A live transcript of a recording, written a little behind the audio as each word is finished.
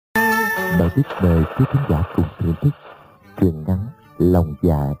Mời biết mời quý khán giả cùng thưởng thức truyện ngắn Lòng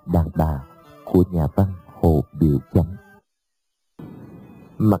dạ đàn bà của nhà văn Hồ Biểu Chánh.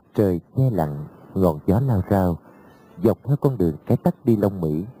 Mặt trời che lặng, ngọn gió lao rao, dọc theo con đường cái tắt đi Long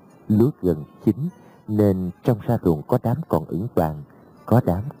Mỹ. Lúa gần chín nên trong ra ruộng có đám còn ửng vàng, có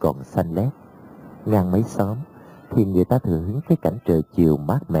đám còn xanh lét. Ngang mấy xóm thì người ta thừa hứng cái cảnh trời chiều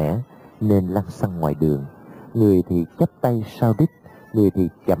mát mẻ nên lăn xăng ngoài đường. Người thì chắp tay sau đít, người thì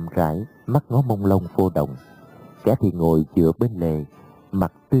chậm rãi mắt ngó mông lung vô động, kẻ thì ngồi dựa bên lề,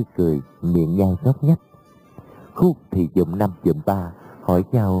 mặt tươi cười, miệng nhai nhóc nhách. Khúc thì dụm năm dụm ba hỏi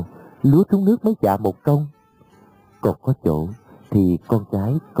nhau lúa trúng nước mấy dạ một công. Còn có chỗ thì con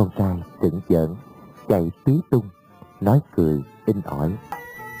gái con trai tửng giỡn chạy tứ tung, nói cười in ỏi.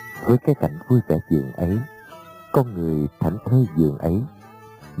 Với cái cảnh vui vẻ giường ấy, con người thảnh thơi giường ấy,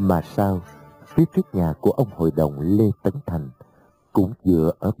 mà sao phía trước nhà của ông hội đồng Lê Tấn Thành cũng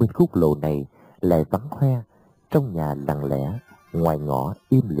dựa ở bên khúc lộ này lại vắng hoe, trong nhà lặng lẽ, ngoài ngõ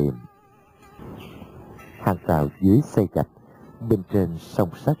im lìm. Hàng rào dưới xây gạch, bên trên song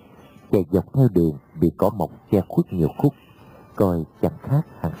sắt chạy dọc theo đường bị cỏ mọc che khuất nhiều khúc, coi chẳng khác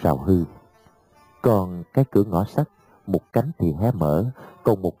hàng rào hư. Còn cái cửa ngõ sắt, một cánh thì hé mở,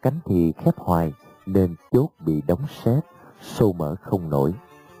 còn một cánh thì khép hoài, nên chốt bị đóng sét, xô mở không nổi.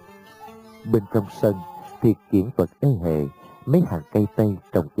 Bên trong sân thì kiển vật ê hề, mấy hàng cây tây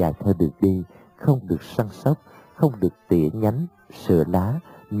trồng dài theo đường đi không được săn sóc, không được tỉa nhánh, sửa lá,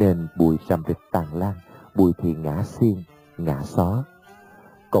 nên bụi rậm rịch tàn lan, bụi thì ngã xiên, ngã xó.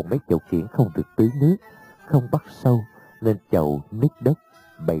 Còn mấy chậu kiển không được tưới nước, không bắt sâu, nên chậu nứt đất,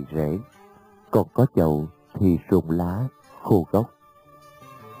 bầy rễ. Còn có chậu thì rụng lá, khô gốc.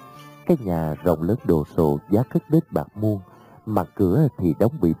 Cái nhà rộng lớn đồ sộ, giá cất đết bạc muôn, mà cửa thì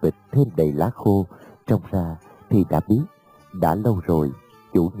đóng bị bịch thêm đầy lá khô. Trông ra thì đã biết đã lâu rồi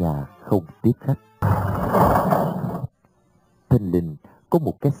chủ nhà không tiếp khách. Thình lình có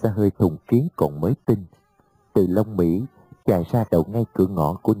một cái xe hơi thùng kiến còn mới tinh từ Long Mỹ chạy ra đậu ngay cửa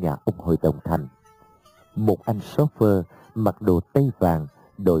ngõ của nhà ông hội đồng Thành. Một anh chauffeur mặc đồ tây vàng,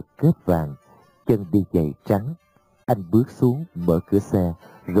 đội cớp vàng, chân đi giày trắng. Anh bước xuống mở cửa xe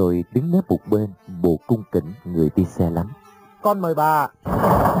rồi đứng nép một bên, bộ cung kính người đi xe lắm. Con mời bà.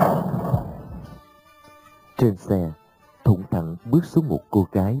 Trên xe thủng thẳng bước xuống một cô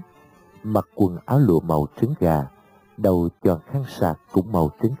gái, mặc quần áo lụa màu trứng gà, đầu tròn khăn sạc cũng màu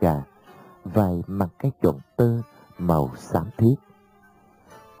trứng gà, vai mang cái tròn tơ màu xám thiết.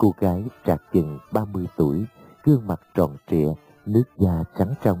 Cô gái trạc chừng 30 tuổi, gương mặt tròn trịa, nước da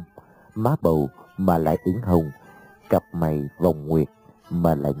trắng trong, má bầu mà lại ửng hồng, cặp mày vòng nguyệt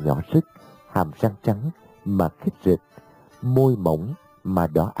mà lại nhỏ rứt, hàm răng trắng mà khít rịch, môi mỏng mà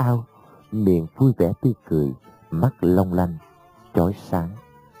đỏ ao, miệng vui vẻ tươi cười, mắt long lanh, chói sáng.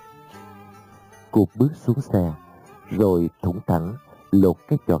 Cô bước xuống xe, rồi thủng thẳng lột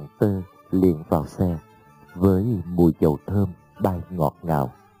cái tròn tơ liền vào xe, với mùi dầu thơm bay ngọt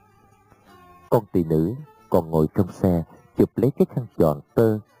ngào. Con tỳ nữ còn ngồi trong xe chụp lấy cái khăn tròn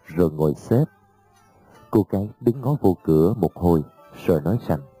tơ rồi ngồi xếp. Cô gái đứng ngó vô cửa một hồi rồi nói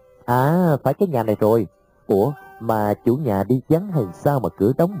rằng: À, phải cái nhà này rồi. Ủa, mà chủ nhà đi vắng hay sao mà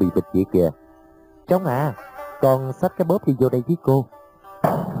cửa đóng bị bịch vậy kìa? Trống à, con xách cái bóp đi vô đây với cô.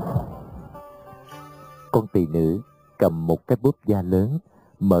 Con tỳ nữ cầm một cái bóp da lớn,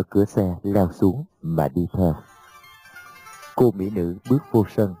 mở cửa xe leo xuống mà đi theo. Cô mỹ nữ bước vô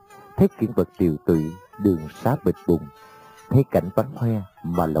sân, thấy kiển vật tiều tụy, đường xá bịch bùng, thấy cảnh vắng hoe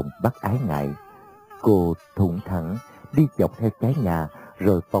mà lòng bắt ái ngại. Cô thủng thẳng đi dọc theo trái nhà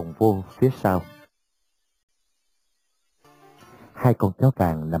rồi vòng vô phía sau. Hai con chó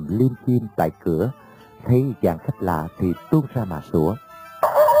vàng nằm liêm diêm tại cửa, thấy dàn khách lạ thì tuôn ra mà sủa.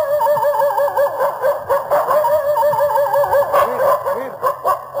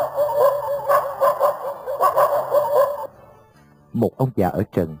 Một ông già ở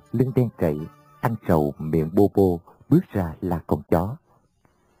trần, lưng đen cậy, ăn trầu miệng bô bô, bước ra là con chó.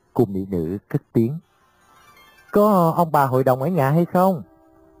 Cô mỹ nữ cất tiếng: Có ông bà hội đồng ở nhà hay không?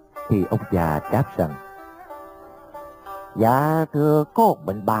 Thì ông già đáp rằng: Dạ thưa, có một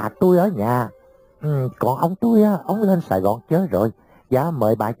mình bà tôi ở nhà. Còn ông tôi á, ông lên Sài Gòn chơi rồi. Dạ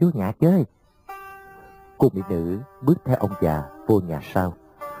mời bà chú nhà chơi. Cô mỹ nữ bước theo ông già vô nhà sau,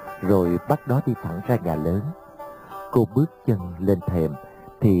 rồi bắt đó đi thẳng ra nhà lớn. Cô bước chân lên thềm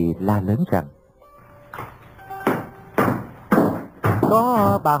thì la lớn rằng: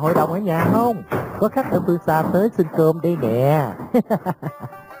 Có bà hội đồng ở nhà không? Có khách ở phương xa tới xin cơm đây nè.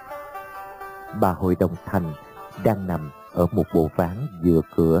 Bà hội đồng Thành đang nằm ở một bộ ván dựa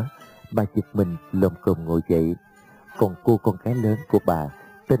cửa. Bà giật mình lồm cồm ngồi dậy. Còn cô con gái lớn của bà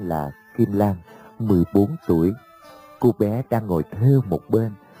tên là Kim Lan, 14 tuổi. Cô bé đang ngồi thêu một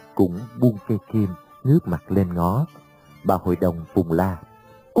bên, cũng buông cây kim, ngước mặt lên ngó. Bà hội đồng vùng la: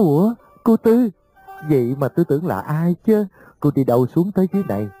 Ủa, cô Tư? Vậy mà tôi tưởng là ai chứ? Cô đi đâu xuống tới dưới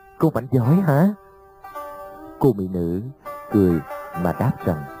này? Cô mạnh giỏi hả? Cô mỹ nữ cười mà đáp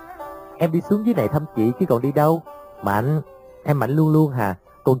rằng: Em đi xuống dưới này thăm chị chứ còn đi đâu. Mạnh, em mạnh luôn luôn hả?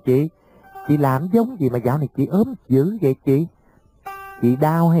 Còn chị làm giống gì mà dạo này chị ốm dữ vậy chị? Chị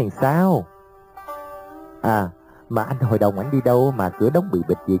đau hay sao? À, mà anh hội đồng anh đi đâu mà cửa đóng bị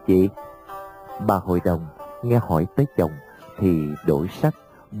bịch vậy chị? Bà hội đồng nghe hỏi tới chồng thì đổi sắc,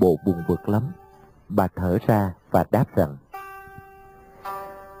 bộ buồn bực lắm. Bà thở ra và đáp rằng: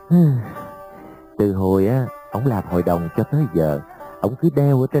 Từ hồi ổng làm hội đồng cho tới giờ, ổng cứ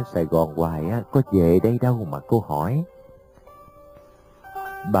đeo ở trên Sài Gòn hoài có về đây đâu mà cô hỏi.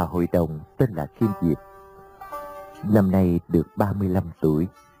 Bà hội đồng tên là Kim Diệp, năm nay được 35 tuổi.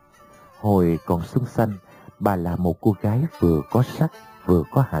 Hồi còn xuân xanh, bà là một cô gái vừa có sắc vừa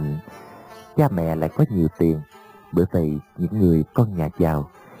có hạnh. Cha mẹ lại có nhiều tiền, bởi vậy những người con nhà giàu,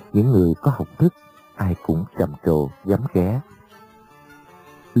 những người có học thức, ai cũng trầm trồ gắm ghé.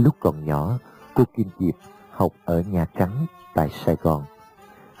 Lúc còn nhỏ, cô Kim Diệp học ở Nhà Trắng tại Sài Gòn.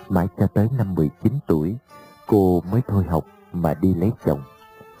 Mãi cho tới năm 19 tuổi, cô mới thôi học mà đi lấy chồng.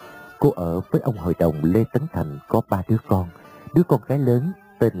 Cô ở với ông hội đồng Lê Tấn Thành có 3 đứa con. Đứa con gái lớn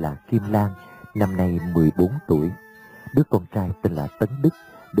tên là Kim Lan, năm nay 14 tuổi. Đứa con trai tên là Tấn Đức,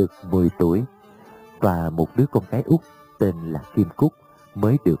 được 10 tuổi. Và một đứa con gái út tên là Kim Cúc,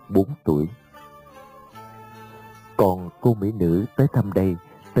 mới được 4 tuổi. Còn cô mỹ nữ tới thăm đây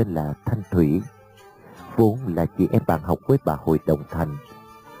tên là Thanh Thủy, vốn là chị em bạn học với bà hội đồng Thành.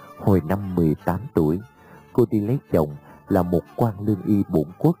 Hồi năm 18 tuổi, cô đi lấy chồng là một quan lương y bổn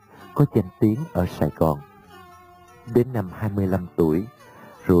quốc có danh tiếng ở Sài Gòn. Đến năm 25 tuổi,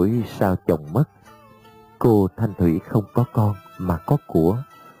 rủi sao chồng mất, cô Thanh Thủy không có con mà có của.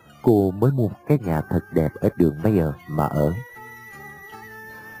 Cô mới mua cái nhà thật đẹp ở đường Mayer mà ở.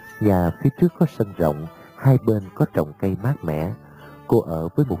 Nhà phía trước có sân rộng, hai bên có trồng cây mát mẻ. Cô ở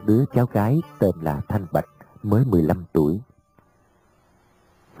với một đứa cháu gái tên là Thanh Bạch, mới 15 tuổi.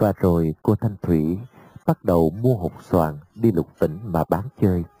 Và rồi cô Thanh Thủy bắt đầu mua hột xoàn đi lục tỉnh mà bán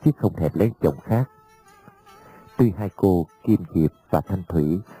chơi, chứ không thèm lấy chồng khác. Tuy hai cô Kim Diệp và Thanh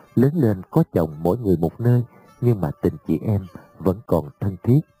Thủy lớn lên có chồng mỗi người một nơi, nhưng mà tình chị em vẫn còn thân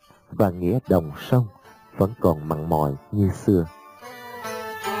thiết, và nghĩa đồng sông vẫn còn mặn mòi như xưa.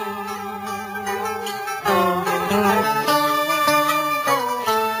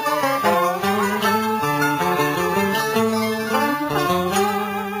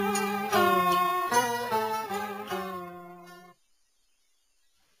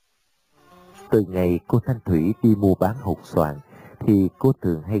 Từ ngày cô Thanh Thủy đi mua bán hột xoàn thì cô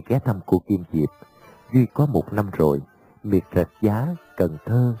thường hay ghé thăm cô Kim Diệp. Duy có một năm rồi, miệt Rạch Giá, Cần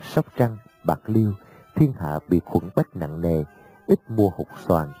Thơ, Sóc Trăng, Bạc Liêu, thiên hạ bị khuẩn bách nặng nề, ít mua hột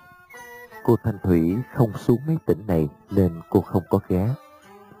xoàn. Cô Thanh Thủy không xuống mấy tỉnh này nên cô không có ghé.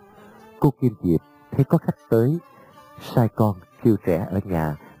 Cô Kim Diệp thấy có khách tới, sai con kêu trẻ ở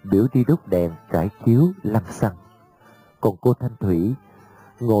nhà Biểu đi đốt đèn, trải chiếu, lăn xăng. Còn cô Thanh Thủy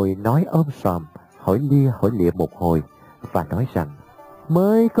ngồi nói ôm sòm, hỏi lia hỏi lịa một hồi, và nói rằng: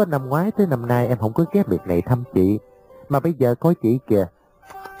 Mới có năm ngoái tới năm nay em không có ghé miệt này thăm chị, mà bây giờ coi chị kìa,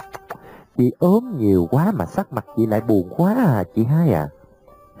 chị ốm nhiều quá mà sắc mặt chị lại buồn quá à chị hai à.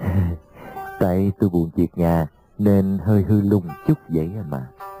 Tại tôi buồn việc nhà nên hơi hư lung chút vậy mà.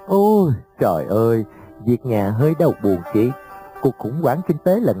 Ôi trời ơi, việc nhà hơi đâu buồn chị. Cuộc khủng hoảng kinh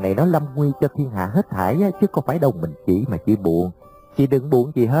tế lần này nó lâm nguy cho thiên hạ hết thảy á, chứ không phải đâu mình chị mà chị buồn. Chị đừng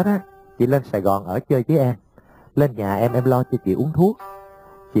buồn gì hết á, chị lên Sài Gòn ở chơi với em. Lên nhà em lo cho chị uống thuốc.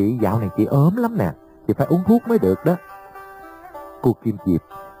 Chị dạo này chị ốm lắm nè, chị phải uống thuốc mới được đó. Cô Kim Diệp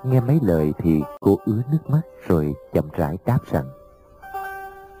nghe mấy lời thì cô ứa nước mắt rồi chậm rãi đáp rằng: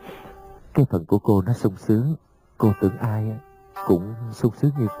 Cái phần của cô nó sung sướng, cô tưởng ai cũng sung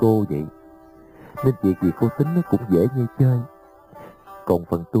sướng như cô vậy, nên việc gì cô tính nó cũng dễ như chơi. Còn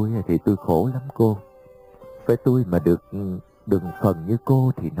phần tôi thì tôi khổ lắm cô. Phải tôi mà được phần như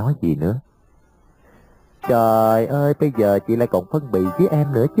cô thì nói gì nữa. Trời ơi, bây giờ chị lại còn phân bì với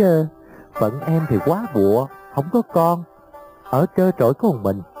em nữa chứ. Phận em thì quá bụa, không có con, ở trơ trọi có một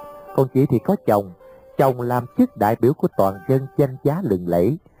mình. Còn chị thì có chồng, chồng làm chức đại biểu của toàn dân, danh giá lừng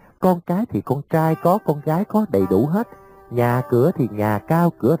lẫy. Con cái thì con trai có, con gái có, đầy đủ hết. Nhà cửa thì nhà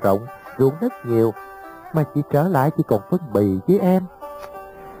cao cửa rộng, ruộng đất nhiều. Mà chị trở lại chỉ còn phân bì với em.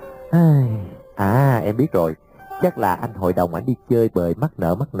 À, em biết rồi, chắc là anh hội đồng ảnh đi chơi bời mắc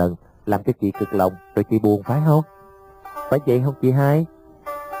nợ mắc nần, làm cho chị cực lòng, rồi chị buồn phải không? Phải vậy không chị hai?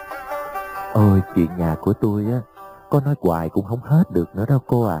 Ôi, chuyện nhà của tôi á, có nói hoài cũng không hết được nữa đâu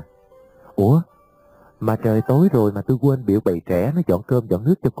cô à. Ủa, mà trời tối rồi mà tôi quên Biểu bày trẻ nó dọn cơm dọn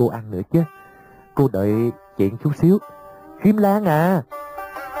nước cho cô ăn nữa chứ. Cô đợi chuyện chút xíu. Kim Lan à,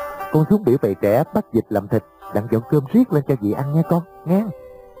 con xuống Biểu bày trẻ bắt vịt làm thịt, đặng dọn cơm riết lên cho dì ăn nha con, nghe.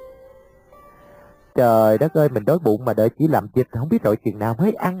 Trời đất ơi, mình đói bụng mà đợi chỉ làm vịt không biết rồi chừng nào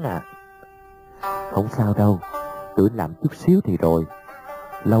mới ăn à. Không sao đâu, tưởng làm chút xíu thì rồi.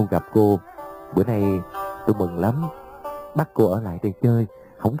 Lâu gặp cô, bữa nay tôi mừng lắm. Bắt cô ở lại đây chơi,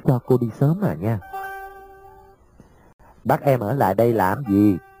 không cho cô đi sớm à nha. Bắt em ở lại đây làm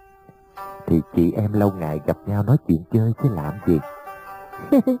gì? Thì chị em lâu ngày gặp nhau nói chuyện chơi chứ làm gì.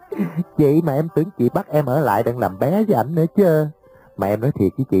 Chị mà em tưởng chị bắt em ở lại đang làm bé với ảnh nữa chứ. Mà em nói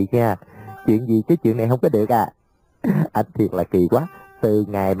thiệt với chị nha, chuyện gì cái chuyện này không có được à. Anh thiệt là kỳ quá. Từ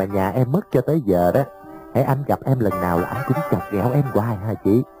ngày mà nhà em mất cho tới giờ đó, hãy anh gặp em lần nào là anh cũng chọc ghẹo em hoài hả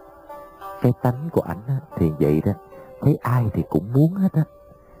chị. Cái tánh của ảnh thì vậy đó, thấy ai thì cũng muốn hết á.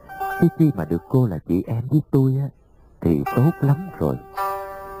 Cái chi mà được cô là chị em với tôi á thì tốt lắm rồi.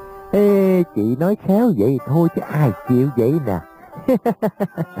 Ê, chị nói khéo vậy thôi chứ ai chịu vậy nè.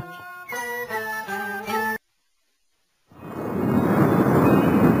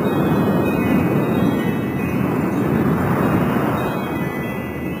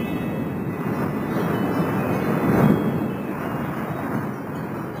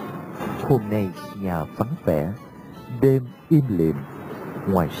 Hôm nay nhà vắng vẻ, đêm im lìm.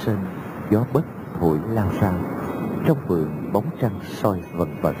 Ngoài sân gió bấc thổi lao sao, trong vườn bóng trăng soi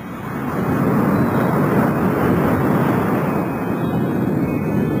vần vật.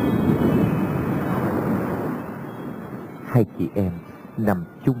 Hai chị em nằm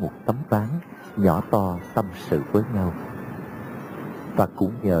chung một tấm ván, nhỏ to tâm sự với nhau. Và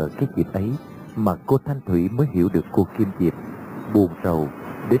cũng nhờ cái dịp ấy mà cô Thanh Thủy mới hiểu được cô Kim Diệp buồn rầu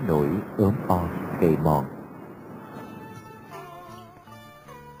đến nỗi ốm o gầy mòn.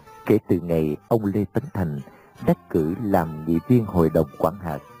 Kể từ ngày ông Lê Tấn Thành đắc cử làm nghị viên hội đồng quản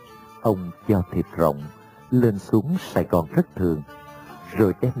hạt, ông giao thiệp rộng, lên xuống Sài Gòn rất thường,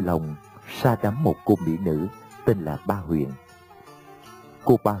 rồi đem lòng sa đắm một cô mỹ nữ tên là Ba Huyền.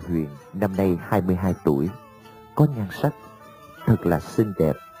 Cô Ba Huyền năm nay 22 tuổi, có nhan sắc, thật là xinh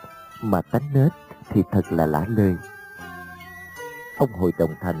đẹp, mà tánh nết thì thật là lả lơi. Ông hội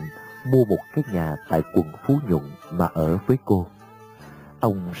đồng thành mua một cái nhà tại quận Phú Nhuận mà ở với cô.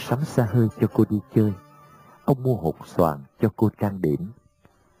 Ông sắm xa hơi cho cô đi chơi. Ông mua hột xoàn cho cô trang điểm.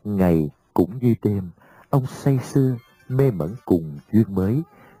 Ngày cũng như đêm, ông say sưa, mê mẩn cùng duyên mới,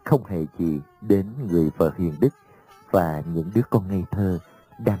 không hề gì đến người vợ hiền đức và những đứa con ngây thơ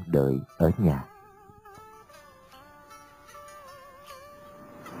đang đợi ở nhà.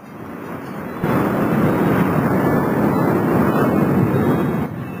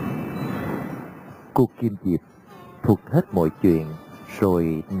 Cô Kim Diệp thuật hết mọi chuyện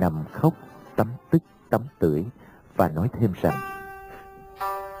rồi nằm khóc tấm tức tấm tưởi và nói thêm rằng: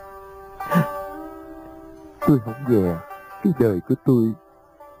 tôi không về, cái đời của tôi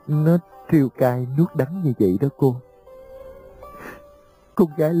nó triêu cay nuốt đắng như vậy đó cô. Con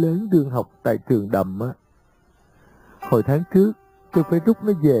gái lớn đương học tại trường đầm á, hồi tháng trước tôi phải rút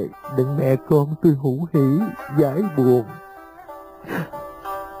nó về đặng mẹ con tôi hủ hỉ giải buồn.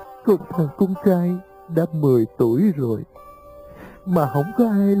 Còn thằng con trai đã 10 tuổi rồi mà không có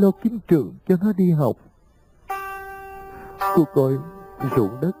ai lo kiếm trường cho nó đi học. Cô coi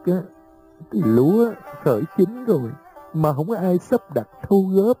ruộng đất á, thì lúa khởi chín rồi mà không có ai sắp đặt thu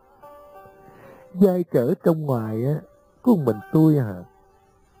góp. Giai trở trong ngoài á, có mình tôi à.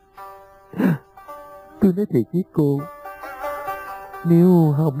 Tôi nói thiệt với cô,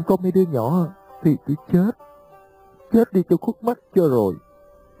 nếu không có mấy đứa nhỏ thì tôi chết đi cho khuất mắt cho rồi.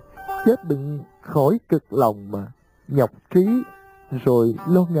 Chết đừng khỏi cực lòng mà nhọc trí rồi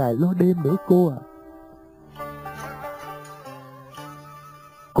lo ngày lo đêm nữa cô à.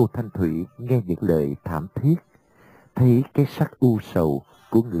 Cô Thanh Thủy nghe những lời thảm thiết, thấy cái sắc u sầu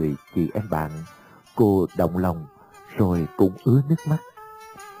của người chị em bạn, cô động lòng rồi cũng ứa nước mắt.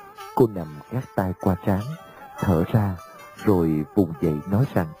 Cô nằm gác tay qua trán, thở ra rồi vùng dậy nói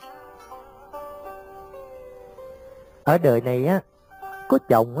rằng: ở đời này á, có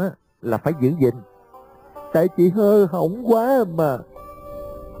chồng á là phải giữ gìn. Tại chị hơ hỏng quá mà,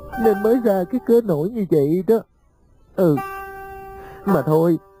 nên mới ra cái cớ nổi như vậy đó. Mà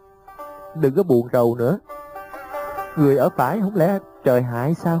thôi, đừng có buồn rầu nữa. Người ở phải không lẽ trời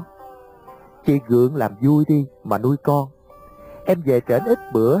hại sao? Chị gượng làm vui đi mà nuôi con. Em về trển ít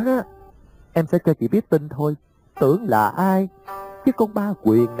bữa đó, em sẽ cho chị biết tin thôi. Tưởng là ai chứ con Ba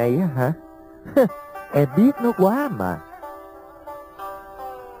Quyền này á hả? Em biết nó quá mà.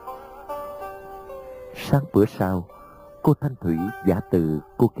 Sáng bữa sau, cô Thanh Thủy giả từ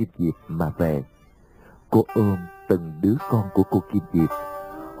cô Kim Diệp mà về. Cô ôm từng đứa con của cô Kim Diệp,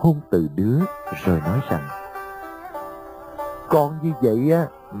 hôn từ đứa rồi nói rằng: con như vậy á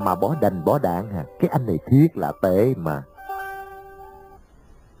mà bỏ đành bỏ đạn hả? Cái anh này thiết là tệ mà.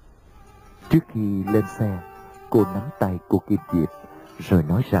 Trước khi lên xe, cô nắm tay cô Kim Diệp rồi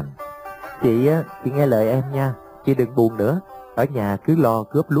nói rằng: chị á, chị nghe lời em nha, chị đừng buồn nữa, ở nhà cứ lo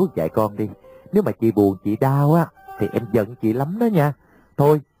góp lúa dạy con đi. Nếu mà chị buồn chị đau á thì em giận chị lắm đó nha.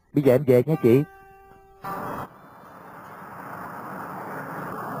 Thôi bây giờ em về nha chị.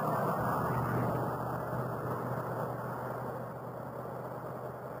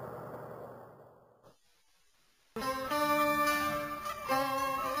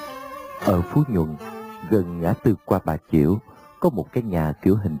 Ở Phú Nhuận, gần ngã tư qua Bà Chiểu, có một cái nhà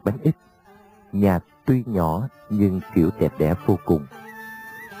kiểu hình bánh ít. Nhà tuy nhỏ nhưng kiểu đẹp đẽ vô cùng.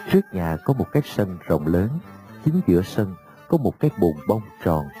 Trước nhà có một cái sân rộng lớn, chính giữa sân có một cái bồn bông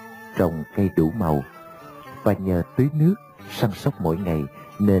tròn, trồng cây đủ màu. Và nhờ tưới nước, săn sóc mỗi ngày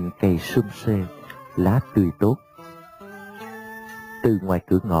nên cây sum xê, lá tươi tốt. Từ ngoài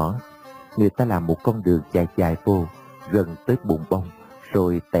cửa ngõ, người ta làm một con đường dài dài vô, gần tới bồn bông,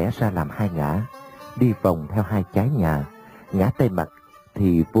 rồi tẻ ra làm hai ngã, đi vòng theo hai trái nhà. Ngã tay mặt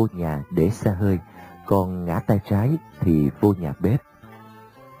thì vô nhà để xe hơi, còn ngã tay trái thì vô nhà bếp.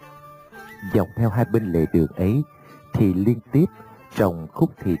 Dọc theo hai bên lề đường ấy thì liên tiếp trồng khúc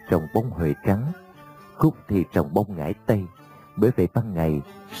thì trồng bông huệ trắng, khúc thì trồng bông ngải tây. Bởi vậy ban ngày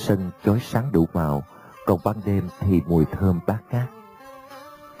sân chói sáng đủ màu, còn ban đêm thì mùi thơm bát ngát.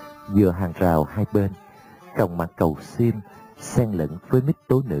 Vừa hàng rào hai bên trồng mãng cầu xiêm xen lẫn với mít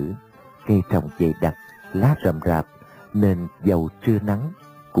tố nữ, cây trồng dày đặc, lá rậm rạp nên dầu trưa nắng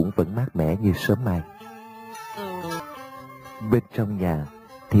cũng vẫn mát mẻ như sớm mai. Bên trong nhà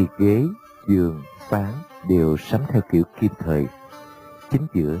thì ghế, giường, ván đều sắm theo kiểu kim thời. Chính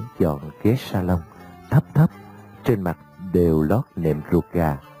giữa chọn ghế salon thấp thấp, trên mặt đều lót nệm ruột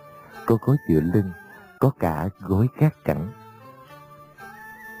gà, có gối dựa lưng, có cả gối gác cẳng.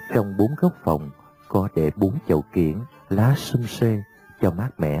 Trong 4 góc phòng có để 4 chậu kiển lá sum xê cho mát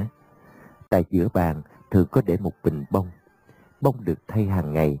mẻ. Tại giữa bàn thường có để một bình bông. Bông được thay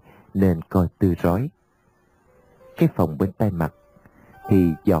hàng ngày nên coi tươi rói. Cái phòng bên tay mặt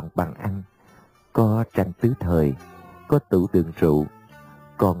thì dọn bàn ăn, có tranh tứ thời, có tủ đựng rượu.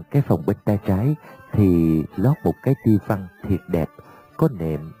 Còn cái phòng bên tay trái thì lót một cái ti văn thiệt đẹp, có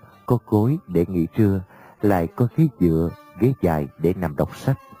nệm, có gối để nghỉ trưa, lại có ghế dựa, ghế dài để nằm đọc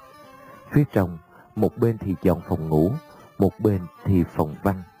sách. Phía trong, một bên thì dọn phòng ngủ, một bên thì phòng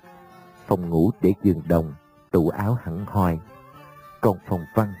văn. Phòng ngủ để giường đồng, tủ áo hẳn hoi. Còn phòng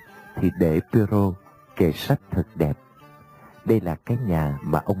văn thì để bureau, kệ sách thật đẹp. Đây là cái nhà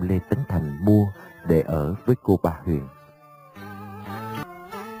mà ông Lê Tấn Thành mua để ở với cô Ba Huyền.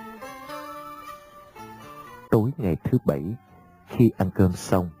 Tối ngày thứ Bảy, khi ăn cơm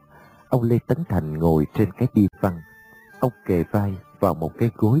xong, ông Lê Tấn Thành ngồi trên cái đi văn. Ông kề vai vào một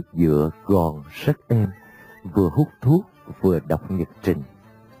cái gối dựa gòn rất êm, vừa hút thuốc vừa đọc nhật trình.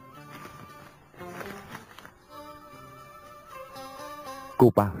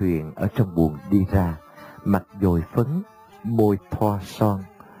 Cô Ba Huyền ở trong buồng đi ra, mặt dồi phấn, môi thoa son,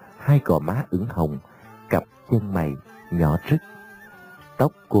 hai gò má ửng hồng, cặp chân mày nhỏ rứt.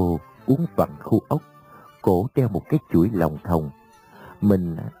 Tóc cô uốn vặn khu ốc, cổ đeo một cái chuỗi lòng thòng.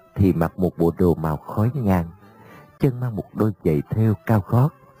 Mình thì mặc một bộ đồ màu khói ngang, chân mang một đôi giày thêu cao gót.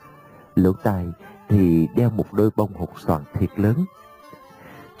 Lỗ tai thì đeo một đôi bông hột xoàn thiệt lớn.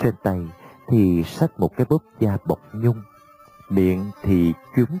 Trên tay thì xách một cái bóp da bọc nhung. Miệng thì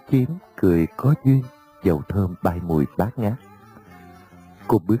chúm chím cười có duyên, dầu thơm bay mùi bát ngát.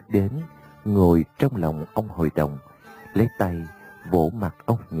 Cô bước đến, ngồi trong lòng ông hội đồng, lấy tay vỗ mặt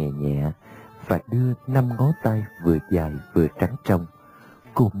ông nhẹ nhẹ và đưa 5 ngón tay vừa dài vừa trắng trong.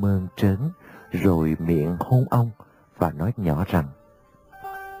 Cô mơn trớn rồi miệng hôn ông và nói nhỏ rằng: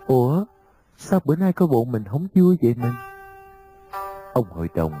 "Ủa, sao bữa nay có bộ mình không vui vậy mình?" Ông hội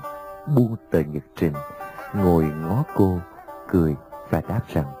đồng buông tờ nhật trình, ngồi ngó cô, cười và đáp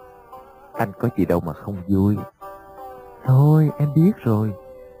rằng: "Anh có gì đâu mà không vui." "Thôi em biết rồi.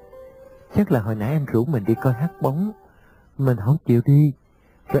 Chắc là hồi nãy em rủ mình đi coi hát bóng, mình không chịu đi.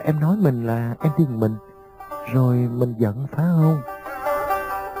 Rồi em nói mình là em đi một mình, rồi mình giận phải không?"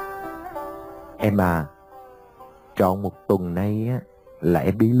 "Em à, trọn một tuần nay á là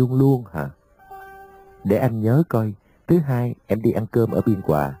em đi luôn luôn hả? Để anh nhớ coi, thứ Hai em đi ăn cơm ở Biên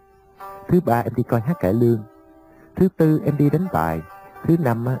Hòa, thứ Ba em đi coi hát cải lương, thứ Tư em đi đánh bài, thứ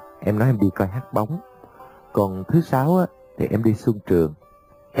Năm á em nói em đi coi hát bóng, còn thứ Sáu á thì em đi xuân trường.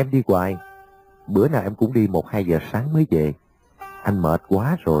 Em đi hoài." Bữa nào em cũng đi 1-2 giờ sáng mới về. Anh mệt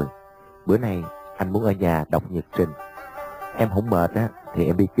quá rồi. Bữa nay anh muốn ở nhà đọc nhật trình. Em không mệt á thì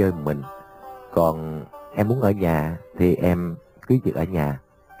em đi chơi một mình. Còn em muốn ở nhà thì em cứ việc ở nhà.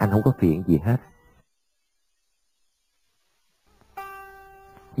 Anh không có phiền gì hết.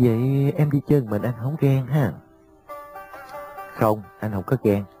 Vậy em đi chơi một mình anh không ghen ha? Không, anh không có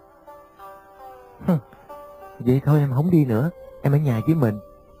ghen. Vậy thôi em không đi nữa. Em ở nhà với mình.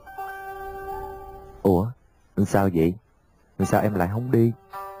 Ủa, sao vậy? Sao em lại không đi?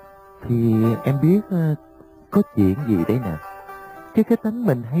 Thì em biết có chuyện gì đấy nè. Cái tánh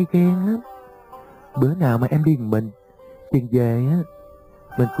mình hay ghen lắm. Bữa nào mà em đi một mình, chừng về á,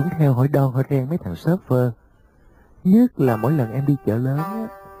 mình cũng theo hỏi đo hỏi ren mấy thằng shopper. Nhất là mỗi lần em đi chợ lớn á,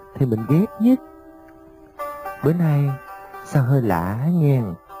 thì mình ghét nhất. Bữa nay sao hơi lạ nghe.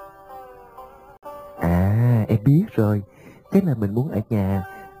 À, em biết rồi. Chắc là mình muốn ở nhà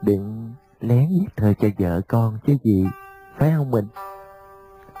định lén viết thơ cho vợ con chứ gì. Phải không mình?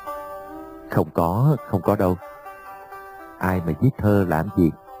 Không có đâu. Ai mà viết thơ làm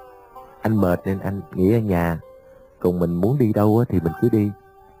gì. Anh mệt nên anh nghỉ ở nhà. Còn mình muốn đi đâu thì mình cứ đi.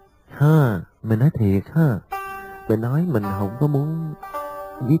 Ha, mình nói thiệt ha. Mình nói mình không có muốn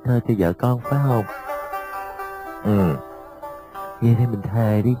viết thơ cho vợ con phải không? Ừ. Vậy thì mình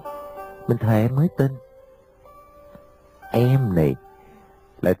thề đi. Mình thề em mới tin. Em này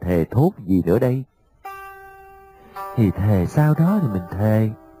lại thề thốt gì nữa đây? Thì thề sau đó thì mình thề.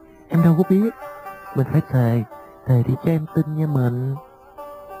 Em đâu có biết. Mình phải thề. Thề thì cho em tin nha mình.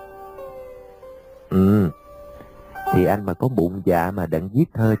 Ừ. Thì anh mà có bụng dạ mà định viết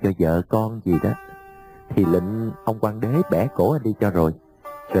thơ cho vợ con gì đó thì lệnh ông quan đế bẻ cổ anh đi cho rồi.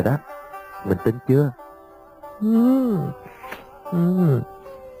 Rồi đó. Mình tin chưa?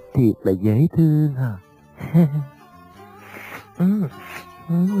 Thiệt là dễ thương hả?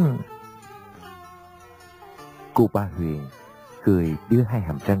 Cô Ba Huyền cười đưa hai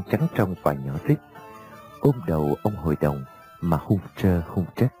hàm răng trắng trong và nhỏ rít, ôm đầu ông hội đồng mà hung trơ hung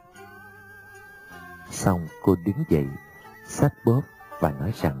trách. Xong cô đứng dậy, xách bóp và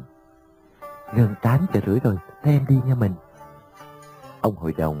nói rằng: gần 8 giờ rưỡi rồi, thế em đi nha mình. Ông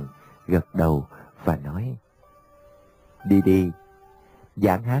hội đồng gật đầu và nói: đi đi,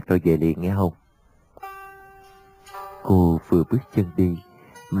 giảng hát rồi về liền nghe không? Cô vừa bước chân đi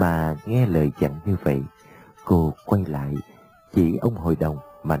mà nghe lời dặn như vậy, cô quay lại chỉ ông hội đồng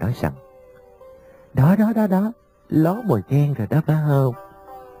mà nói rằng: đó, ló mồi ghen rồi đó phải không?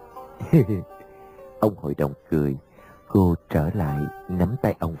 Ông hội đồng cười. Cô trở lại nắm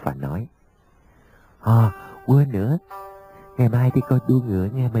tay ông và nói: quên nữa, ngày mai đi coi đua ngựa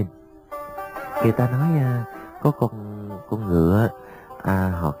nghe mình. Người ta nói có con ngựa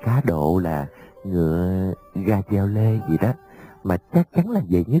họ cá độ là ngựa ga gieo lê gì đó mà chắc chắn là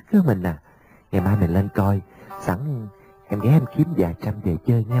về nhất đó mình à. Ngày mai mình lên coi, sẵn em ghé em kiếm vài trăm về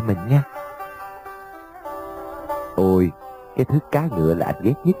chơi nghe mình nha. Ôi, cái thứ cá ngựa là anh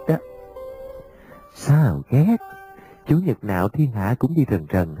ghét nhất đó. Sao ghét? Chủ nhật nào thiên hạ cũng đi rần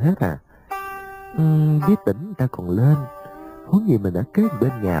rần hết à. Với tỉnh người ta còn lên, huống gì mình ở kế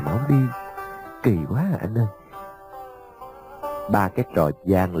bên nhà mà không đi. Kỳ quá à anh ơi. Ba cái trò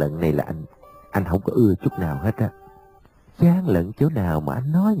gian lận này là anh không có ưa chút nào hết á. Gian lận chỗ nào mà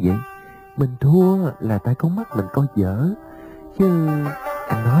anh nói vậy? Mình thua là tại con mắt mình coi dở, chứ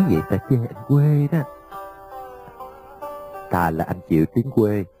anh nói vậy tại chê anh quê đó. Thà là anh chịu tiếng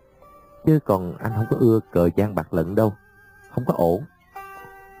quê, chứ còn anh không có ưa cờ gian bạc lận đâu. Không có ổn.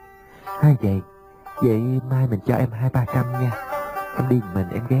 Hay vậy mai mình cho em 200-300 nha. Em đi mình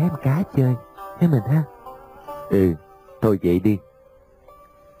em ghé em cá chơi thế mình ha. Ừ, thôi vậy đi.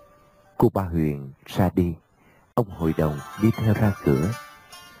 Cô Ba Huyền ra đi. Ông hội đồng đi theo ra cửa.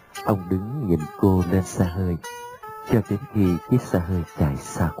 Ông đứng nhìn cô lên xa hơi cho đến khi chiếc xa hơi chạy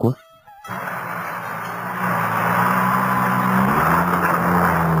xa khuất.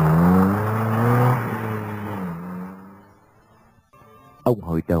 Ông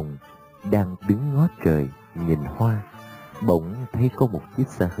hội đồng đang đứng ngó trời nhìn hoa, bỗng thấy có một chiếc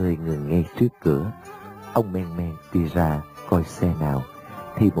xe hơi ngừng ngay trước cửa. Ông men men đi ra coi xe nào,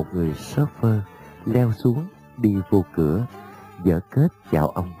 thì một người chauffeur leo xuống đi vô cửa, giở kết chào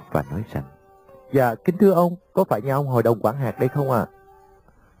ông và nói rằng: dạ kính thưa ông, có phải nhà ông hội đồng quản hạt đây không ạ?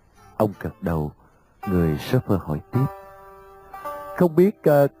 Ông gật đầu. Người chauffeur hỏi tiếp: không biết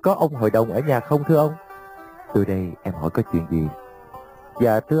có ông hội đồng ở nhà không thưa ông? Tôi đây, em hỏi có chuyện gì?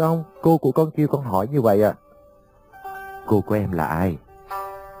 Dạ thưa ông, cô của con kêu con hỏi như vậy ạ. Cô của em là ai?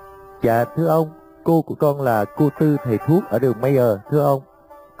 Dạ thưa ông, cô của con là cô Tư thầy thuốc ở đường Mayer thưa ông.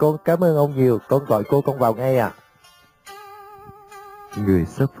 Con cảm ơn ông nhiều, con gọi cô con vào ngay ạ. Người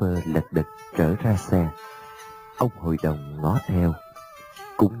shopper lật đật trở ra xe. Ông hội đồng ngó theo.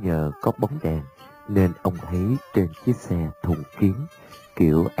 Cũng nhờ có bóng đèn nên ông thấy trên chiếc xe thùng kiến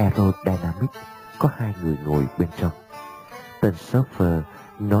kiểu aerodynamic có 2 người ngồi bên trong. Tên shopper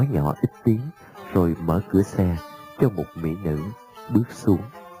nói nhỏ ít tiếng rồi mở cửa xe cho một mỹ nữ bước xuống.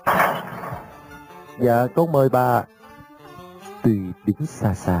 Dạ con mời bà. Tuy đứng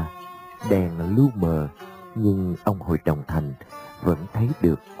xa xa, đèn lu mờ, nhưng ông hội đồng thành vẫn thấy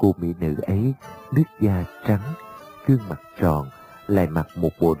được cô mỹ nữ ấy nước da trắng, gương mặt tròn, lại mặc một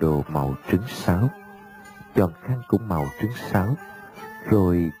bộ đồ màu trứng sáo, tròn khăn cũng màu trứng sáo,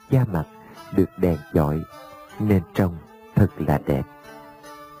 rồi da mặt được đèn chọi nên trông thật là đẹp.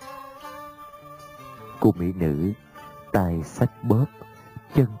 Cô mỹ nữ tay xách bóp,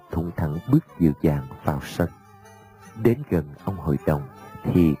 chân thủng thẳng bước dịu dàng vào sân. Đến gần ông hội đồng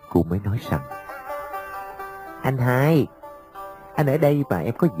thì cô mới nói rằng: Anh hai, anh ở đây mà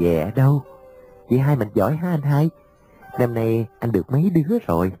em có về ở đâu? Chị hai mình giỏi hả anh hai? Năm nay anh được mấy đứa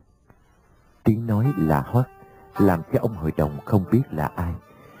rồi? Tiếng nói lạ hoắc làm cho ông hội đồng không biết là ai,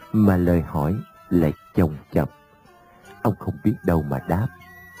 mà lời hỏi lại chồng chọc. Ông không biết đâu mà đáp.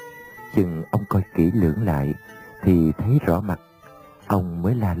 Chừng ông coi kỹ lưỡng lại thì thấy rõ mặt. Ông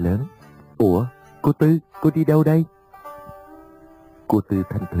mới la lớn: Ủa, cô Tư, cô đi đâu đây? Cô Tư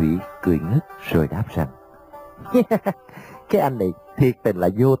Thanh Thủy cười ngất rồi đáp rằng: Cái anh này thiệt tình là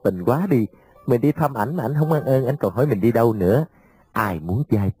vô tình quá đi. Mình đi thăm ảnh mà anh không ăn ơn, anh còn hỏi mình đi đâu nữa. Ai muốn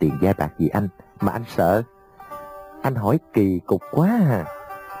vay tiền vay bạc gì anh mà anh sợ? Anh hỏi kỳ cục quá à.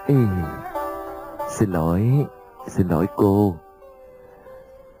 Ê, xin lỗi cô.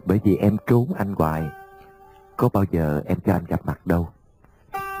 Bởi vì em trốn anh hoài, có bao giờ em cho anh gặp mặt đâu.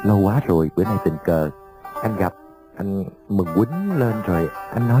 Lâu quá rồi, bữa nay tình cờ anh gặp, anh mừng quýnh lên rồi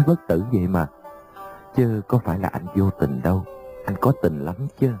anh nói bất tử vậy mà. Chứ có phải là anh vô tình đâu, anh có tình lắm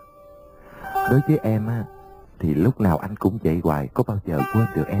chứ. Đối với em á, thì lúc nào anh cũng vậy hoài, có bao giờ quên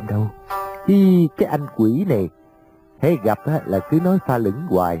được em đâu. Hi, cái anh quỷ này, hay gặp á là cứ nói pha lửng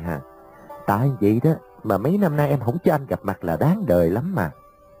hoài hả? Tại vậy đó mà mấy năm nay em không cho anh gặp mặt là đáng đời lắm mà.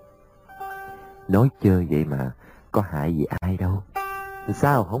 Nói chơi vậy mà, có hại gì ai đâu.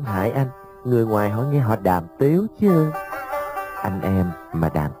 Sao không hại anh? Người ngoài họ nghe họ đàm tiếu chứ. Anh em mà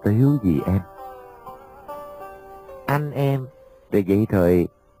đàm tiếu gì em? Anh em, rồi vậy rồi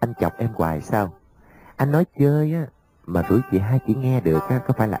anh chọc em hoài sao? Anh nói chơi á, mà rủi chị hai chỉ nghe được á,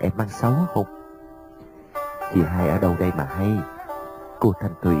 có phải là em mang xấu không? Chị hai ở đâu đây mà hay? Cô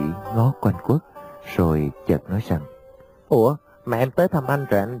Thanh Thủy ngó quanh quất, rồi chợt nói rằng: Ủa, mà em tới thăm anh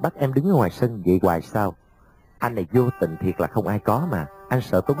rồi anh bắt em đứng ở ngoài sân vậy hoài sao? Anh này vô tình thiệt là không ai có mà. Anh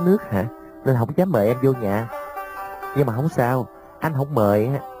sợ tốn nước hả? Nên không dám mời em vô nhà. Nhưng mà không sao, anh không mời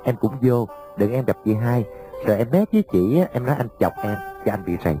á, em cũng vô. Đừng em gặp chị hai rồi em bé với chị á, em nói anh chọc em, cho anh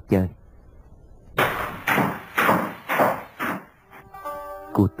bị rầy chơi.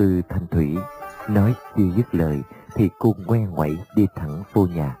 Cô Tư Thanh Thủy nói chưa dứt lời thì cô ngoe ngoẩy đi thẳng vô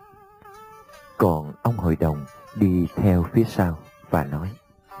nhà. Còn ông hội đồng đi theo phía sau và nói: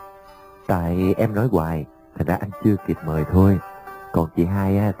 Tại em nói hoài, thành ra anh chưa kịp mời thôi. Còn chị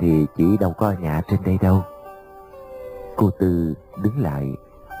hai á, thì chị đâu có ở nhà trên đây đâu. Cô Tư đứng lại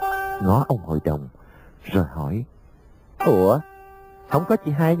ngó ông hội đồng rồi hỏi: Ủa, không có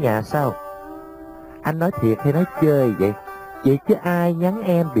chị hai ở nhà sao? Anh nói thiệt hay nói chơi vậy? Vậy chứ ai nhắn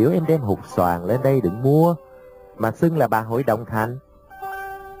em biểu em đem hột xoàn lên đây đừng mua, mà xưng là bà hội đồng thành.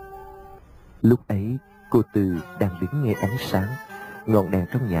 Lúc ấy cô Tư đang đứng nghe ánh sáng, ngọn đèn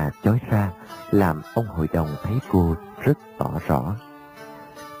trong nhà chói ra làm ông hội đồng thấy cô rất tỏ rõ.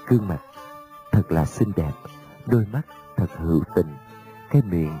 Gương mặt thật là xinh đẹp, đôi mắt thật hữu tình, cái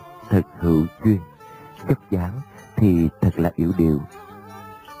miệng thật hữu duyên, vóc dáng thì thật là yểu điệu.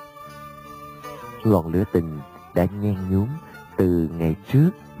 Ngọn lửa tình đã nhen nhuốm từ ngày trước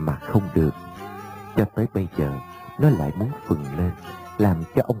mà không được, cho tới bây giờ nó lại muốn phừng lên, làm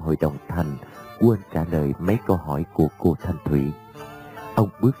cho ông hội đồng thành quên trả lời mấy câu hỏi của cô Thanh Thủy. Ông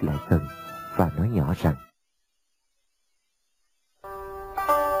bước lại gần và nói nhỏ rằng: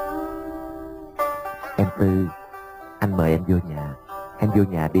 Em Tư, anh mời em vô nhà. Em vô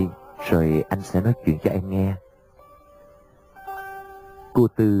nhà đi, rồi anh sẽ nói chuyện cho em nghe. Cô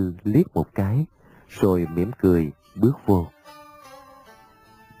Tư liếc một cái, rồi mỉm cười bước vô.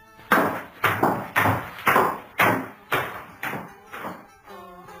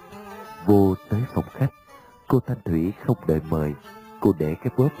 Vô tới phòng khách, cô Thanh Thủy không đợi mời, cô để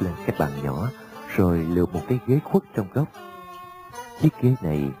cái bóp lên cái bàn nhỏ, rồi lựa một cái ghế khuất trong góc. Chiếc ghế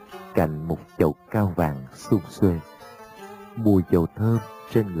này cạnh một chậu cao vàng xum xuê. Mùi dầu thơm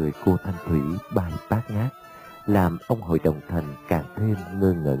trên người cô Thanh Thủy bay bát ngát, làm ông hội đồng thành càng thêm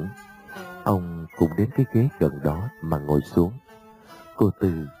ngơ ngẩn. Ông cũng đến cái ghế gần đó mà ngồi xuống. Cô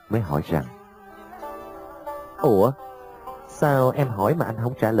Tư mới hỏi rằng: Ủa, sao em hỏi mà anh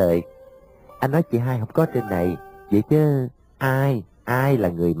không trả lời? Anh nói chị hai không có trên này, vậy chứ ai là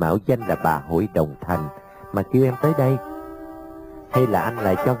người mạo danh là bà hội đồng thành mà kêu em tới đây? Hay là anh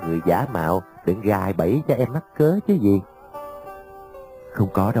lại cho người giả mạo định gài bẫy cho em mắc cớ chứ gì? Không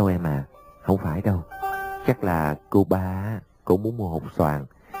có đâu em à, không phải đâu. Chắc là cô ba, cô muốn mua hột xoàn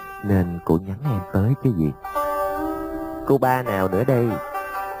nên cô nhắn em tới chứ gì. Cô ba nào nữa đây?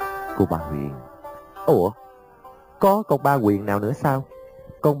 Cô ba Huyền. Ủa, có con ba Huyền nào nữa sao?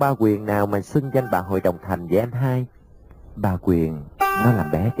 Con ba Huyền nào mà xưng danh bà hội đồng thành vậy anh hai? Ba Huyền nó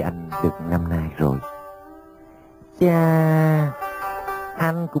làm bé cho anh được năm nay rồi. Chà,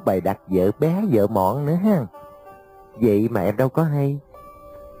 anh cũng bày đặt vợ bé vợ mọn nữa ha. Vậy mà em đâu có hay.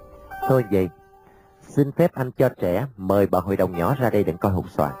 Thôi vậy, xin phép anh cho trẻ mời bà hội đồng nhỏ ra đây để coi hột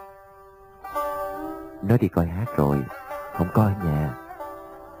xoàn. Nó đi coi hát rồi, không có ở nhà.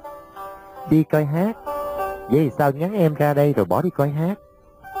 Đi coi hát? Vậy thì sao nhắn em ra đây rồi bỏ đi coi hát?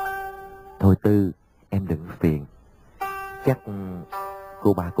 Thôi Tư, em đừng phiền. Chắc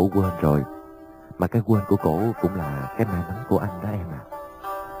cô ba cổ quên rồi. Mà cái quên của cổ cũng là cái may mắn của anh đó em à.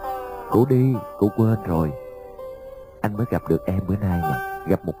 Cổ đi, cổ quên rồi. Anh mới gặp được em bữa nay nè,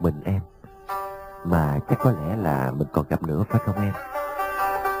 gặp một mình em. Mà chắc có lẽ là mình còn gặp nữa phải không em?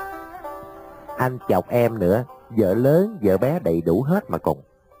 Anh chọc em nữa, vợ lớn, vợ bé đầy đủ hết mà còn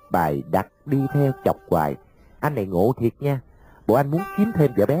bài đặt đi theo chọc hoài. Anh này ngộ thiệt nha. Bộ anh muốn kiếm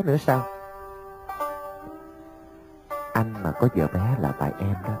thêm vợ bé nữa sao? Anh mà có vợ bé là tại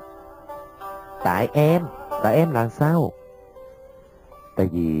em đó. Tại em là sao? Tại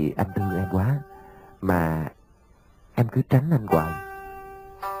vì anh thương em quá, mà em cứ tránh anh hoài.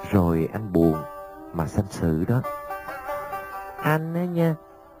 Rồi anh buồn mà sanh sự đó. Anh á nha,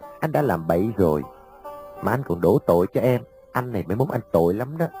 anh đã làm bậy rồi mà anh còn đổ tội cho em. Anh này mới muốn anh tội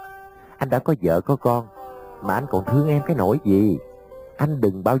lắm đó. Anh đã có vợ có con mà anh còn thương em cái nỗi gì? Anh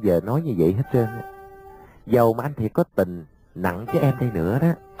đừng bao giờ nói như vậy hết trơn. Dầu mà anh thiệt có tình nặng cho em đây nữa đó,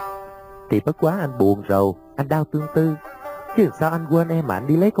 thì bất quá anh buồn rầu, anh đau tương tư. Chứ sao anh quên em mà anh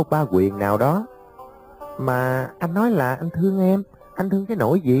đi lấy con ba Huyền nào đó? Mà anh nói là anh thương em, anh thương cái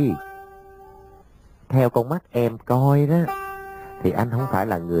nỗi gì? Theo con mắt em coi đó, thì anh không phải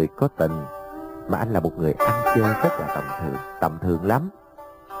là người có tình, mà anh là một người ăn chơi rất là tầm thường lắm.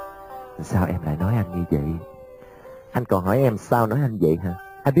 Sao em lại nói anh như vậy? Anh còn hỏi em sao nói anh vậy hả?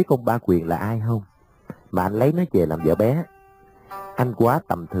 Anh biết con ba Huyền là ai không? Mà anh lấy nó về làm vợ bé. Anh quá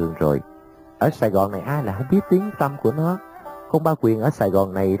tầm thường rồi. Ở Sài Gòn này ai là không biết tiếng tăm của nó. Con ba Huyền ở Sài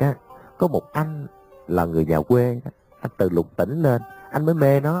Gòn này đó, có một anh là người nhà quê đó. Anh từ lục tỉnh lên, anh mới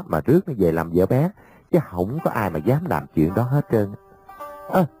mê nó mà rước nó về làm vợ bé. Chứ không có ai mà dám làm chuyện đó hết trơn.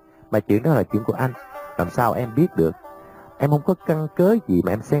 Mà chuyện đó là chuyện của anh, làm sao em biết được? Em không có căn cớ gì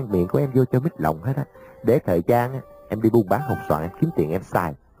mà em xen miệng của em vô cho mít lòng hết á. Để thời gian em đi buôn bán hột xoàn, em kiếm tiền em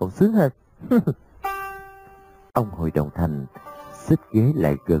xài còn sướng hơn. Ông hội đồng thành xích ghế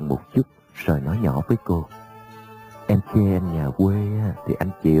lại gần một chút rồi nói nhỏ với cô: Em chê em nhà quê thì anh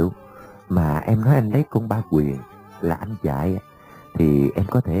chịu. Mà em nói anh lấy con ba Huyền là anh dạy, thì em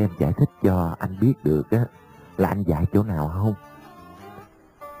có thể em giải thích cho anh biết được á, là anh dạy chỗ nào không?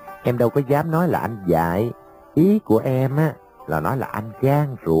 Em đâu có dám nói là anh dạy. Ý của em á là nói là anh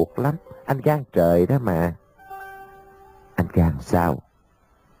gan ruột lắm. Anh gan trời đó mà. Anh gan sao?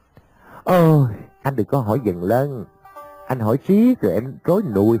 Ôi, anh đừng có hỏi dần lân. Anh hỏi riết rồi em rối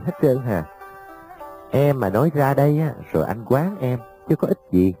nùi hết trơn hà. Em mà nói ra đây á, rồi anh quán em, chứ có ích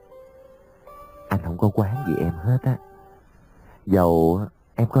gì. Anh không có quán gì em hết á. Dầu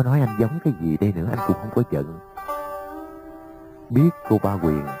em có nói anh giống cái gì đây nữa, anh cũng không có giận. Biết cô ba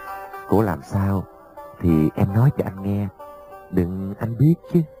Huyền cô làm sao thì em nói cho anh nghe, đừng anh biết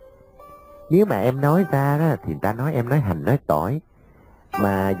chứ. Nếu mà em nói ra đó, thì người ta nói em nói hành nói tỏi.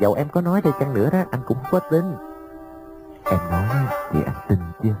 Mà dầu em có nói đây chăng nữa đó, anh cũng không có tin. Em nói thì anh tin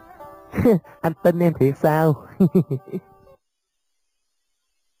chứ. Anh tin em thiệt sao?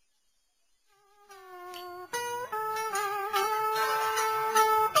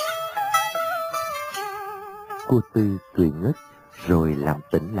 Cô Tư cười ngất rồi làm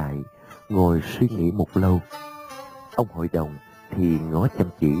tỉnh lại, ngồi suy nghĩ một lâu. Ông hội đồng thì ngó chăm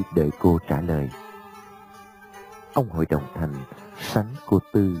chỉ đợi cô trả lời. Ông hội đồng thành sánh cô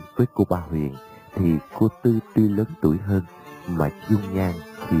Tư với cô ba Huyền, thì cô Tư tuy lớn tuổi hơn mà dung nhan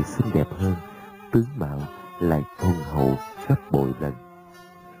thì xinh đẹp hơn, tướng mạo lại thuần hậu gấp bội lần.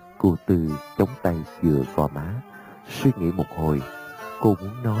 Cô Tư chống tay vừa gò má, suy nghĩ một hồi. Cô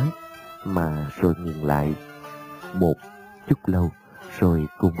muốn nói mà rồi ngừng lại, một chút lâu, rồi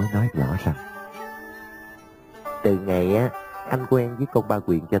cô mới nói nhỏ rằng: từ ngày anh quen với con Ba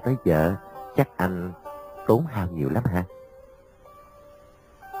Quyền cho tới giờ, chắc anh tốn hao nhiều lắm hả?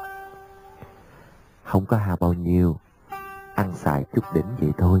 Không có hao bao nhiêu, ăn xài chút đỉnh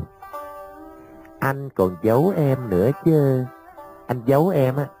vậy thôi. Anh còn giấu em nữa chứ. Anh giấu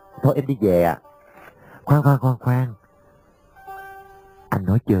em thôi em đi về à. Khoan. Anh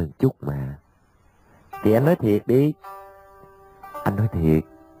nói chơi một chút mà. Thì anh nói thiệt đi. Anh nói thiệt,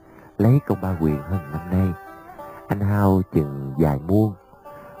 lấy con Ba Quyền hơn năm nay, anh hao chừng vài muôn.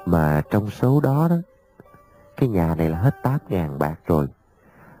 Mà trong số đó cái nhà này là hết 8.000 bạc rồi.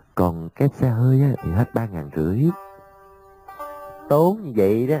 Còn cái xe hơi thì hết 3.500. Tốn như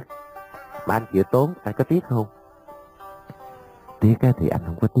vậy đó mà anh chịu tốn, anh có tiếc không? Tiếc thì anh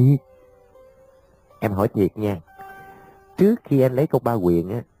không có tiếc. Em hỏi thiệt nha, trước khi anh lấy con Ba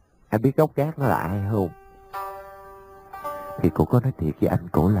Quyền anh biết gốc gác nó là ai không? Thì cổ có nói thiệt với anh,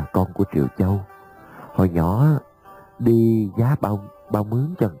 cổ là con của Triệu Châu. Hồi nhỏ đi giá bao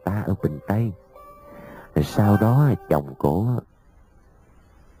mướn cho người ta ở Bình Tây. Rồi sau đó chồng cổ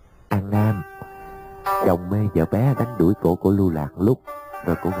An Nam, chồng mê vợ bé đánh đuổi cổ lưu lạc lúc,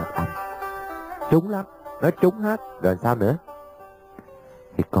 rồi cổ gặp anh. Trúng lắm, nói trúng hết. Rồi sao nữa?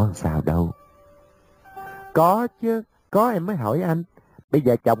 Thì có sao đâu. Có chứ, có em mới hỏi anh. Bây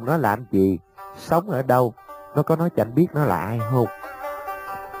giờ chồng nó làm gì, sống ở đâu, nó có nói cho anh biết nó là ai không?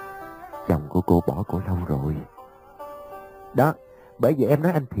 Chồng của cô bỏ cổ lâu rồi. Đó, bởi vì em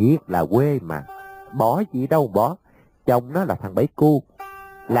nói anh thiệt là quê mà. Bỏ gì đâu bỏ. Chồng nó là thằng Bảy Cu,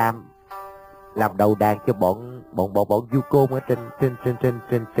 làm đầu đàn cho bọn du côn ở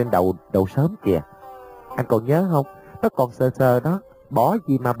trên đầu sớm kìa. Anh còn nhớ không? Nó còn sờ đó. Bỏ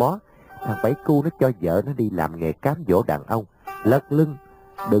gì mà bỏ. Thằng Bảy Cu nó cho vợ nó đi làm nghề cám dỗ đàn ông, lật lưng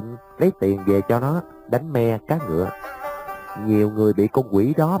đừng lấy tiền về cho nó đánh me cá ngựa. Nhiều người bị con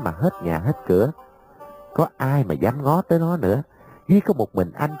quỷ đó mà hết nhà hết cửa. Có ai mà dám ngó tới nó nữa. Duy có một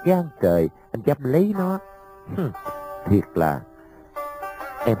mình anh gan trời, anh dám lấy nó. Thiệt là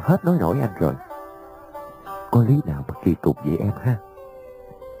em hết nói nổi anh rồi. Có lý nào mà kỳ cục vậy em ha?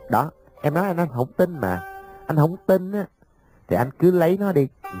 Đó, em nói anh không tin mà. Anh không tin thì anh cứ lấy nó đi.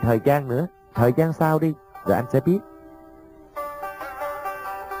 Thời gian nữa, thời gian sau đi, rồi anh sẽ biết.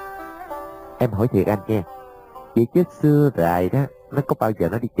 Em hỏi thiệt anh nha, chị chứ xưa rài đó, nó có bao giờ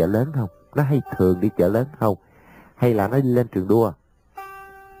nó đi chợ lớn không? Nó hay thường đi chợ lớn không? Hay là nó đi lên trường đua?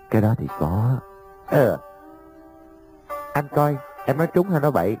 Cái đó thì có. Anh coi, em nói trúng hay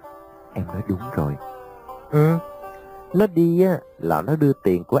nói bậy? Em nói đúng rồi. Nó đi là nó đưa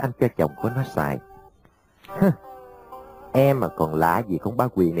tiền của anh cho chồng của nó xài. Em mà còn lạ gì con Ba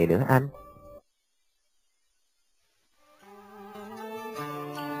Quyền này nữa anh.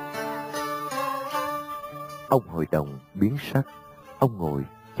 Ông hội đồng biến sắc. Ông ngồi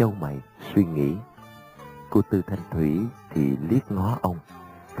chau mày suy nghĩ. Cô Tư Thanh Thủy thì liếc ngó ông,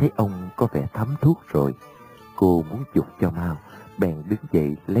 thấy ông có vẻ thấm thuốc rồi. Cô muốn chụp cho mau, bèn đứng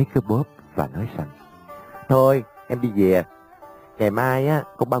dậy lấy cái bóp và nói rằng: thôi em đi về. Ngày mai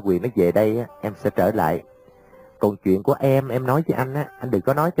con Ba Quyền nó về đây em sẽ trở lại. Còn chuyện của em nói với anh anh đừng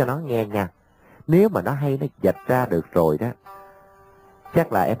có nói cho nó nghe nha. Nếu mà nó hay nó dạch ra được rồi đó,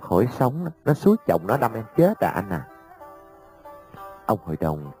 chắc là em khỏi sống. Nó xúi chồng nó đâm em chết anh à. Ông hội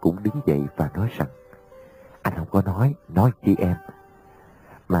đồng cũng đứng dậy và nói rằng: anh không có nói chi em.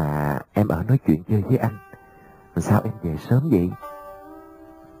 Mà em ở nói chuyện chơi với anh, sao em về sớm vậy?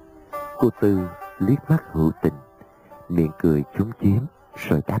 Cô Tư liếc mắt hữu tình, miệng cười chúm chím,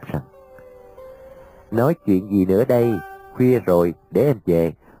 rồi đáp rằng: nói chuyện gì nữa đây, khuya rồi, để em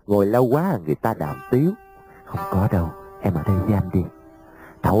về. Ngồi lâu quá người ta đàm tiếu. Không có đâu, em ở đây với anh đi.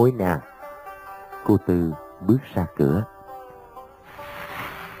 Thôi nè. Cô Tư bước ra cửa.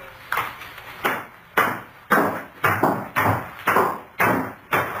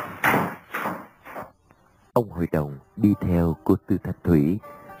 Ông hội đồng đi theo cô Tư Thanh Thủy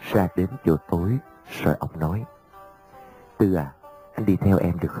ra đến chỗ tối, rồi ông nói: Tư à, anh đi theo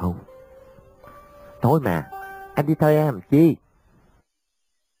em được không? Thôi mà, anh đi theo em làm chi?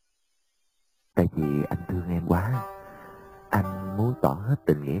 Tại vì anh thương em quá. Anh muốn tỏ hết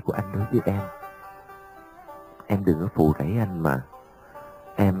tình nghĩa của anh đối với em. Em đừng có phụ rẫy anh mà.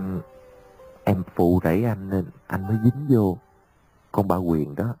 Em phụ rẫy anh nên anh mới dính vô con Ba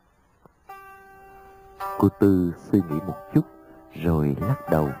Quyền đó. Cô Tư suy nghĩ một chút rồi lắc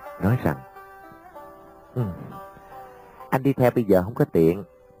đầu nói rằng: anh đi theo bây giờ không có tiện.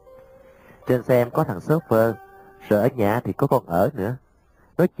 Trên xe em có thằng chauffeur, rồi ở nhà thì có con ở nữa.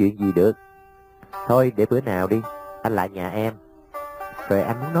 Nói chuyện gì được. Thôi để bữa nào đi, anh lại nhà em. Rồi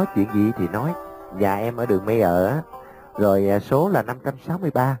anh muốn nói chuyện gì thì nói. Nhà em ở đường Mây ở, rồi số là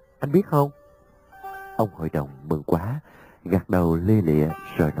 563, anh biết không? Ông hội đồng mừng quá, gật đầu lia lịa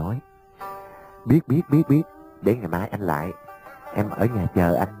rồi nói: Biết, để ngày mai anh lại, em ở nhà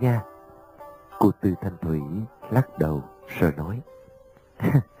chờ anh nha. Cô Tư Thanh Thủy lắc đầu rồi nói: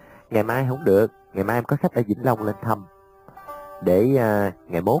 Ngày mai không được, ngày mai em có khách ở Vĩnh Long lên thăm. Để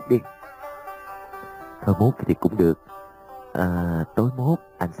ngày mốt đi. Thôi mốt thì cũng được. Tối mốt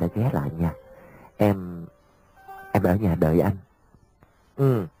anh sẽ ghé lại nha. Em ở nhà đợi anh.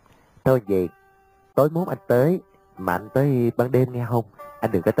 Thôi vậy, tối mốt anh tới, mà anh tới ban đêm nghe không?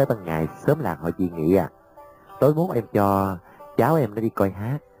 Anh đừng có tới ban ngày, sớm làng họ dị nghị à. Tối mốt em cho cháu em nó đi coi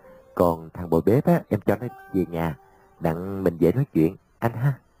hát, còn thằng bồi bếp á, em cho nó về nhà, đặng mình dễ nói chuyện, anh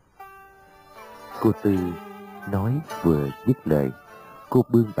ha. Cô Tư nói vừa dứt lời, cô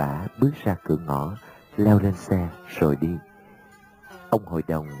bươn bả bước ra cửa ngõ, leo lên xe rồi đi. Ông hội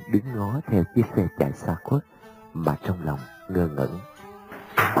đồng đứng ngó theo chiếc xe chạy xa khuất, mà trong lòng ngơ ngẩn.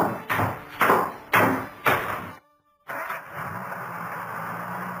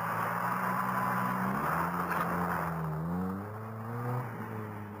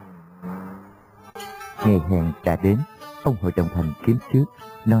 Ngày hẹn đã đến, ông hội đồng thành kiếm trước,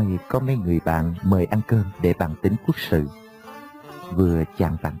 nói có mấy người bạn mời ăn cơm để bàn tính quốc sự. Vừa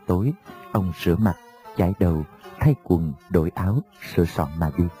chạng vạng tối, ông rửa mặt, chải đầu, thay quần, đổi áo, sửa soạn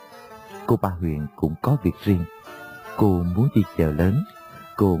mà đi. Cô Ba Huyền cũng có việc riêng. Cô muốn đi chợ lớn.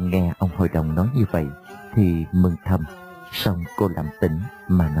 Cô nghe ông hội đồng nói như vậy thì mừng thầm, xong cô làm tỉnh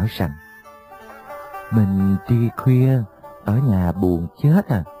mà nói rằng: Mình đi khuya, ở nhà buồn chết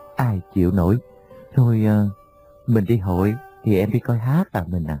à, ai chịu nổi. Thôi mình đi hội thì em đi coi hát à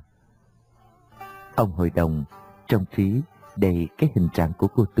mình à. Ông hội đồng trong trí đầy cái hình trạng của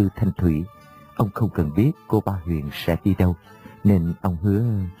cô Tư Thanh Thủy. Ông không cần biết cô Ba Huyền sẽ đi đâu, nên ông hứa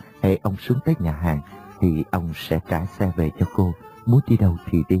hễ ông xuống tới nhà hàng thì ông sẽ trả xe về cho cô, muốn đi đâu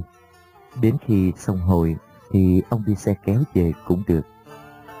thì đi. Đến khi xong hội thì ông đi xe kéo về cũng được.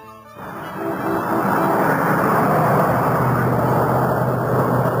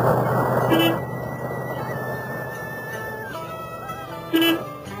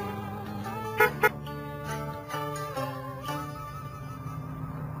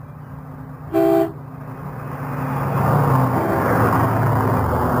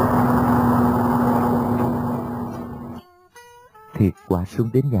 Thiệt quả xuống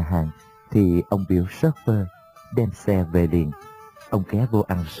đến nhà hàng thì ông Biểu shopper đem xe về liền. Ông ghé vô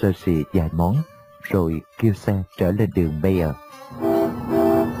ăn sơ sị vài món rồi kêu xe trở lên đường Mayer.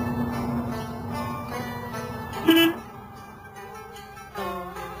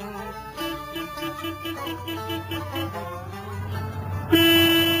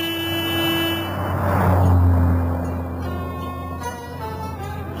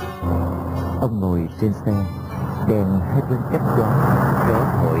 Ông ngồi trên xe, đèn hai bên cách gió,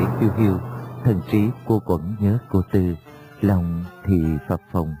 gió thổi hiu hiu, thần trí cô quẩn nhớ cô Tư, lòng thì phập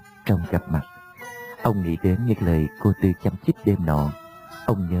phồng trong gặp mặt. Ông nghĩ đến những lời cô Tư chăm chích đêm nọ.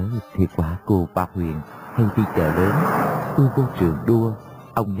 Ông nhớ thì quả cô Ba Huyền hay đi chợ lớn, tôi vô trường đua.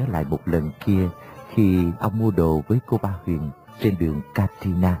 Ông nhớ lại một lần kia khi ông mua đồ với cô Ba Huyền trên đường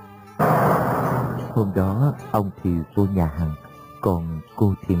Katrina. Hôm đó ông thì vô nhà hàng, còn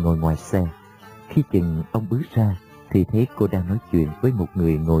cô thì ngồi ngoài xe. Khi chừng ông bước ra thì thấy cô đang nói chuyện với một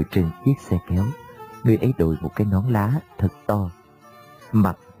người ngồi trên chiếc xe kéo. Người ấy đội một cái nón lá thật to,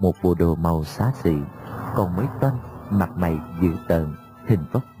 mặc một bộ đồ màu xá xị, còn mấy toanh mặt mày dữ tợn, hình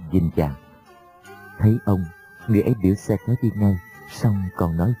vóc dinh dàng. Thấy ông, người ấy biểu xe kéo đi ngay, xong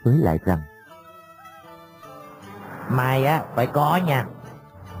còn nói với lại rằng: Mai á phải có nha.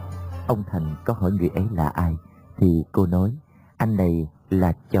 Ông Thành có hỏi người ấy là ai thì cô nói anh này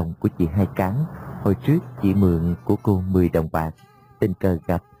là chồng của chị Hai Cán. Hồi trước chị mượn của cô 10 đồng bạc, tình cờ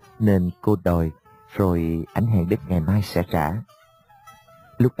gặp nên cô đòi, rồi ảnh hẹn đến ngày mai sẽ trả.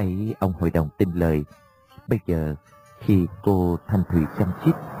 Lúc ấy ông hội đồng tin lời. Bây giờ khi cô Thanh Thủy chăm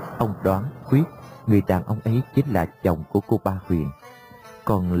chích, ông đoán quyết người đàn ông ấy chính là chồng của cô Ba Huyền.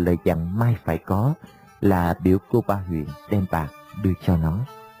 Còn lời dặn mai phải có là biểu cô Ba Huyền đem bạc đưa cho nó.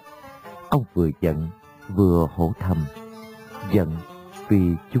 Ông vừa giận vừa hổ thầm. Giận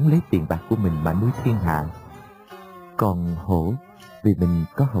vì chúng lấy tiền bạc của mình mà nuôi thiên hạ, còn hổ vì mình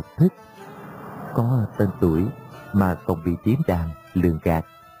có học thức, có tên tuổi mà còn bị điếm đàn lường gạt.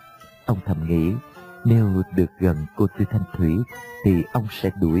 Ông thầm nghĩ nếu được gần cô Tư Thanh Thủy thì ông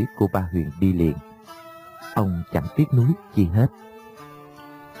sẽ đuổi cô Ba Huyền đi liền. Ông chẳng tiếc nuối chi hết.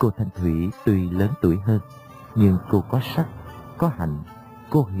 Cô Thanh Thủy tuy lớn tuổi hơn, nhưng cô có sắc, có hạnh,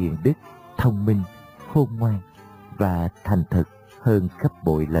 cô hiền đức, thông minh, khôn ngoan và thành thực hơn gấp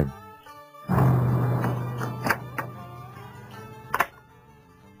bội lần.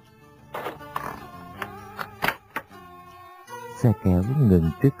 Xe kéo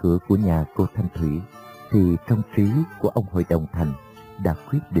ngừng trước cửa của nhà cô Thanh Thủy, thì trong trí của ông hội đồng thành đã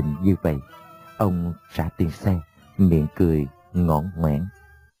quyết định như vậy. Ông trả tiền xe, miệng cười ngõn ngoẻn.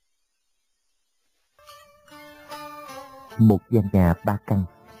 Một gian nhà 3 căn,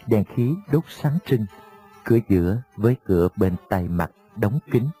 đèn khí đốt sáng trưng, cửa giữa với cửa bên tay mặt đóng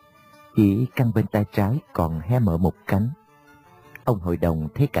kín, chỉ căn bên tay trái còn hé mở một cánh. Ông hội đồng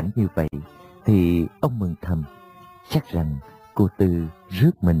thấy cảnh như vậy thì ông mừng thầm, chắc rằng cô Tư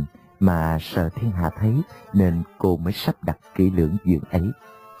rước mình mà sợ thiên hạ thấy nên cô mới sắp đặt kỹ lưỡng giường ấy.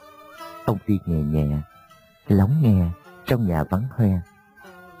 Ông đi nhẹ nhẹ, lắng nghe trong nhà vắng hoe.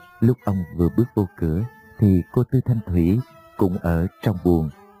 Lúc ông vừa bước vô cửa thì cô Tư Thanh Thủy cũng ở trong buồng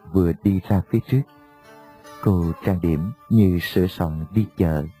vừa đi ra phía trước. Cô trang điểm như sửa soạn đi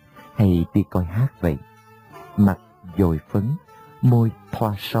chợ hay đi coi hát vậy. Mặt dồi phấn, môi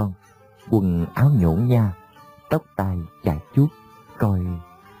thoa son, quần áo nhũn nha, tóc tai chải chuốt, coi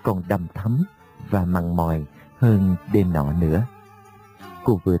còn đầm thắm và mằn mòi hơn đêm nọ nữa.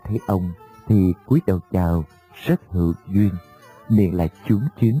 Cô vừa thấy ông thì cúi đầu chào rất hữu duyên, miệng lại chúm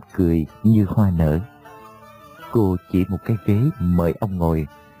chím cười như hoa nở. Cô chỉ một cái ghế mời ông ngồi,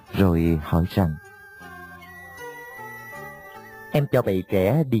 rồi hỏi rằng: "Em cho bầy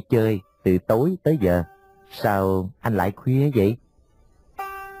trẻ đi chơi từ tối tới giờ, sao anh lại khuya vậy?"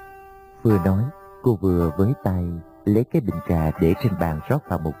 Vừa nói, cô vừa với tay lấy cái bình trà để trên bàn rót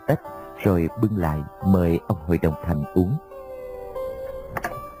vào một tách, rồi bưng lại mời ông hội đồng thành uống.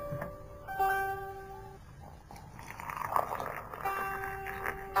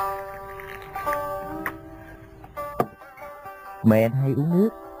 "Mời anh hai uống nước."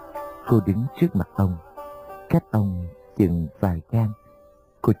 Cô đứng trước mặt ông, cách ông chừng vài gang.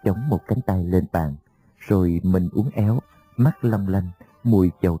 Cô chống một cánh tay lên bàn, rồi mình uốn éo, mắt long lanh,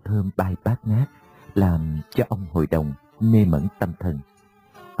 mùi dầu thơm bay bát ngát, làm cho ông hội đồng mê mẩn tâm thần.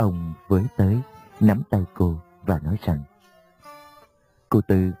 Ông với tới, nắm tay cô và nói rằng: "Cô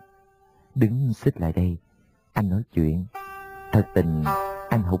Tư, đứng xích lại đây, anh nói chuyện. Thật tình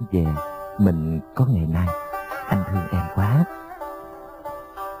anh không về, mình có ngày nay, anh thương em quá."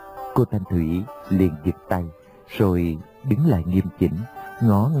 Cô Thanh Thủy liền giật tay, rồi đứng lại nghiêm chỉnh,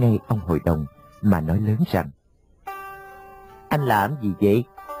 ngó ngay ông hội đồng mà nói lớn rằng: "Anh làm gì vậy?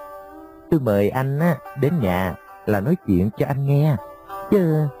 Tôi mời anh đến nhà là nói chuyện cho anh nghe,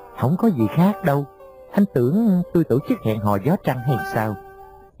 chứ không có gì khác đâu. Anh tưởng tôi tổ chức hẹn hò gió trăng hay sao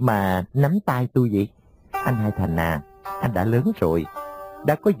mà nắm tay tôi vậy? Anh Hai Thành à, anh đã lớn rồi,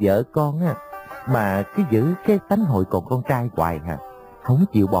 đã có vợ con mà cứ giữ cái tánh hội còn con trai hoài hả? Không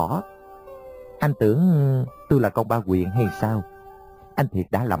chịu bỏ. Anh tưởng tôi là con ba quyền hay sao? Anh thiệt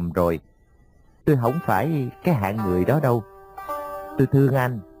đã lầm rồi. Tôi không phải cái hạng người đó đâu. Tôi thương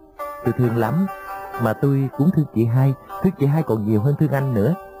anh, tôi thương lắm, mà tôi cũng thương chị Hai. Thương chị Hai còn nhiều hơn thương anh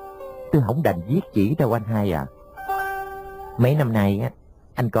nữa. Tôi không đành giết chị đâu anh Hai à. Mấy năm nay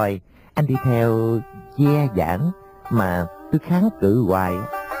anh coi anh đi theo ve vãn mà tôi kháng cự hoài.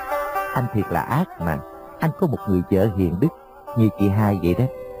 Anh thiệt là ác mà. Anh có một người vợ hiền đức như chị Hai vậy đó,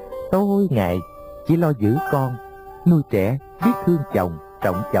 tối ngày chỉ lo giữ con, nuôi trẻ, biết thương chồng,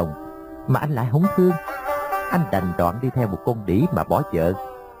 trọng chồng, mà anh lại không thương. Anh đành đoạn đi theo một con đĩ mà bỏ vợ.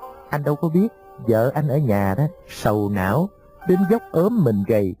 Anh đâu có biết vợ anh ở nhà đó sầu não đến dốc ốm mình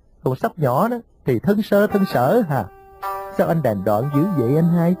gầy, còn sắp nhỏ đó thì thân sơ thân sở hả? Sao anh đành đoạn dữ vậy anh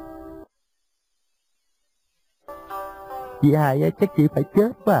Hai? Chị Hai chắc chị phải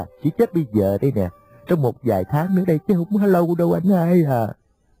chết quá. Chị chết bây giờ đây nè, trong một vài tháng nữa đây, chứ không có lâu đâu anh Hai à.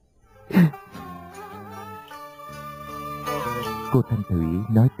 Cô Thanh Thủy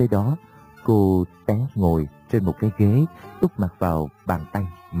nói tới đó, cô té ngồi trên một cái ghế, úp mặt vào bàn tay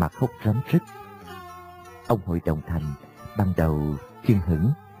mà khóc rắm rứt. Ông hội đồng thành ban đầu chưng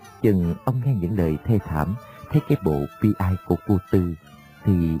hửng, chừng ông nghe những lời thê thảm, thấy cái bộ bi ai của cô Tư,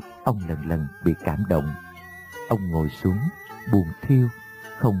 thì ông lần lần bị cảm động. Ông ngồi xuống buồn thiêu,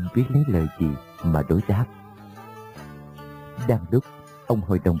 không biết lấy lời gì mà đối đáp. Đang lúc ông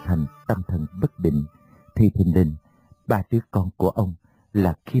hội đồng thành tâm thần bất định, thì thình lình ba đứa con của ông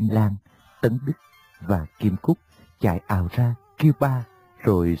là Kim Lan, Tấn Đức và Kim Cúc chạy ào ra kêu ba,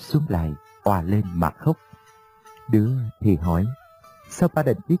 rồi xuống lại òa lên mà khóc. Đứa thì hỏi: "Sao ba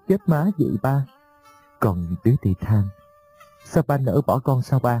đành giết chết má vậy ba?" Còn đứa thì than: "Sao ba nỡ bỏ con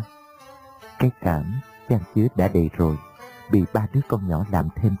sao ba?" Cái cảm chan chứa đã đầy rồi, bị ba đứa con nhỏ làm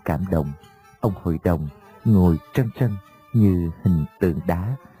thêm cảm động. Ông hội đồng ngồi trân trân như hình tượng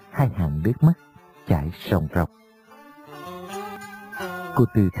đá, hai hàng nước mắt chảy ròng rọc. Cô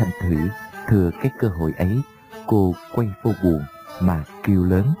Tư Thanh Thủy thừa cái cơ hội ấy, cô quay vô buồn mà kêu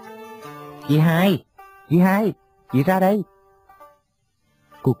lớn: "Chị Hai, chị Hai, chị ra đây,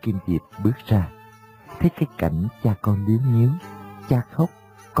 Cô Kim Diệp bước ra, thấy cái cảnh cha con líu nhíu, cha khóc,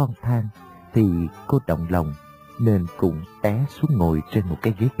 con than, thì cô động lòng nên cũng té xuống ngồi trên một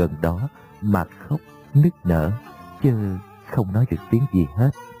cái ghế gần đó mà khóc nức nở, chứ không nói được tiếng gì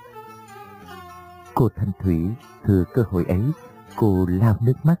hết. Cô Thanh Thủy thừa cơ hội ấy, cô lau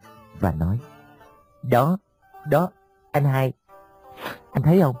nước mắt và nói: Đó, anh hai, anh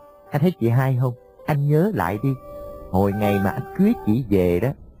thấy không? Anh thấy chị hai không? Anh nhớ lại đi, hồi ngày mà anh cưới chị về đó,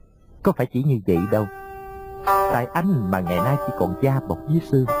 có phải chỉ như vậy đâu. Tại anh mà ngày nay chỉ còn da bọc dưới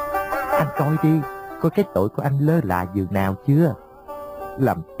xương. Anh coi đi, coi cái tội của anh lơ là giường nào chưa?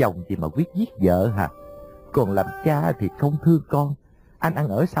 Làm chồng thì mà quyết giết vợ hả? Còn làm cha thì không thương con. Anh ăn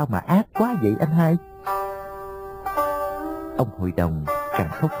ở sao mà ác quá vậy anh hai? Ông hội đồng càng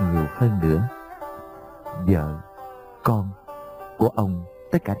khóc nhiều hơn nữa. Vợ, con của ông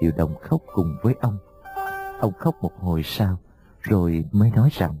tất cả đều đồng khóc cùng với ông. Ông khóc một hồi sau rồi mới nói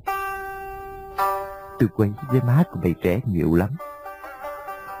rằng: Tôi quay với má của bầy trẻ nhiều lắm.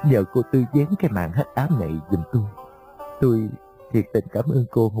 Nhờ cô Tư dán cái màn hết ám này giùm tôi thiệt tình cảm ơn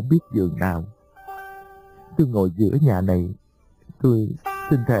cô không biết giường nào. Tôi ngồi giữa nhà này, tôi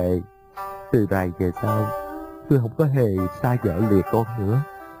xin thề từ rày về sau tôi không có hề xa vợ lìa con nữa,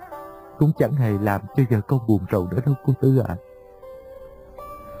 cũng chẳng hề làm cho vợ con buồn rầu nữa đâu cô Tư ạ.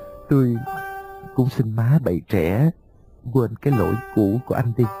 Tôi cũng xin má bậy trẻ quên cái lỗi cũ của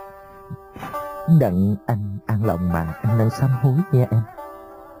anh đi, đặng anh an lòng mà anh đang sám hối nha em.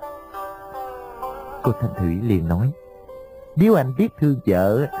 Cô Thanh Thủy liền nói: Nếu anh biết thương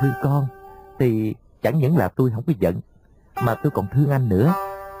vợ, thương con thì chẳng những là tôi không có giận, mà tôi còn thương anh nữa.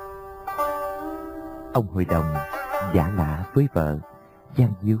 Ông hội đồng giả lạ với vợ,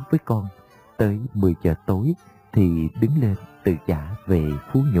 gian díu với con. Tới 10 giờ tối thì đứng lên từ giả về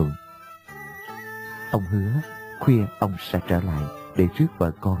Phú Nhuận. Ông hứa khuya ông sẽ trở lại để rước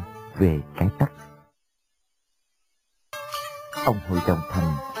vợ con về Cái Tắc. Ông hội đồng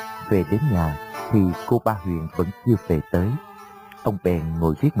thành về đến nhà thì cô Ba Huyền vẫn chưa về tới. Ông bèn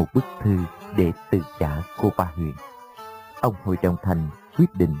ngồi viết một bức thư để từ giả cô Ba Huyền. Ông hội đồng thành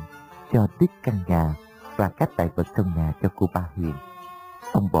quyết định cho tiếc căn nhà và các tài vật trong nhà cho cô Ba Huyền.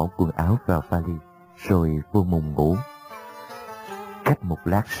 Ông bỏ quần áo vào vali rồi vô mùng ngủ. Cách một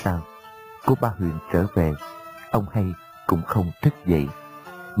lát sau, cô Ba Huyền trở về. Ông hay cũng không thức dậy.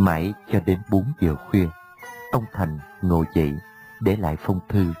 Mãi cho đến 4 giờ khuya, ông Thành ngồi dậy, để lại phong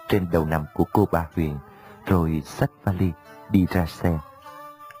thư trên đầu nằm của cô Ba Huyền, rồi xách vali đi ra xe.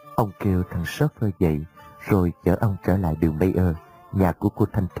 Ông kêu thằng shopper dậy, rồi chở ông trở lại đường Mayer, nhà của cô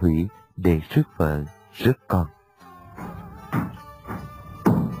Thanh Thủy, để rước vợ, rước con.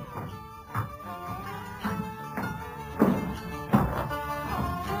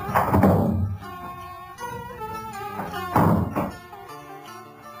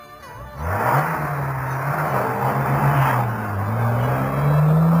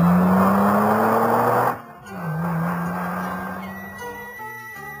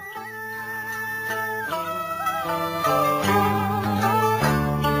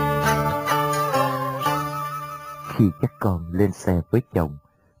 Khi các con lên xe với chồng,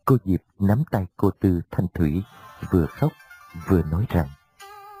 cô Diệp nắm tay cô Tư Thanh Thủy, vừa khóc vừa nói rằng: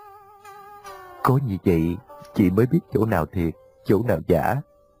 Có như vậy chị mới biết chỗ nào thiệt, chỗ nào giả.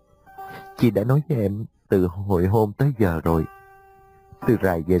 Chị đã nói với em từ hồi hôn tới giờ rồi. Từ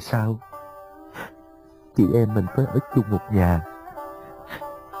rày về sau, chị em mình phải ở chung một nhà.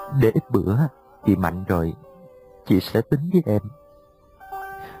 Để ít bữa chị mạnh rồi, chị sẽ tính với em.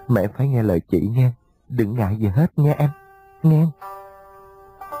 Mẹ phải nghe lời chị nghe, đừng ngại gì hết nghe em, nghe.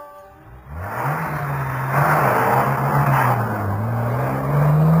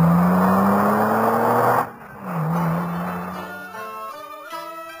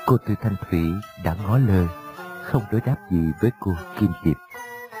 Cô Tư Thanh Thủy đã ngó lơ, không đối đáp gì với cô Kim Diệp.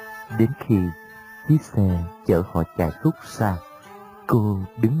 Đến khi chiếc xe chở họ chạy khúc xa, cô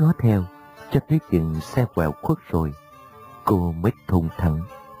đứng ngó theo cho tới chừng xe quẹo khuất rồi, cô mới thùng thẳng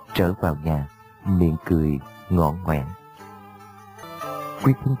trở vào nhà, miệng cười ngọn ngoẹn.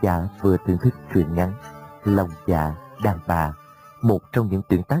 Quý khán giả vừa thưởng thức truyện ngắn Lòng Dạ Đàn Bà, một trong những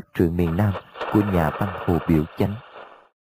tuyển tác truyện miền Nam của nhà văn Hồ Biểu Chánh.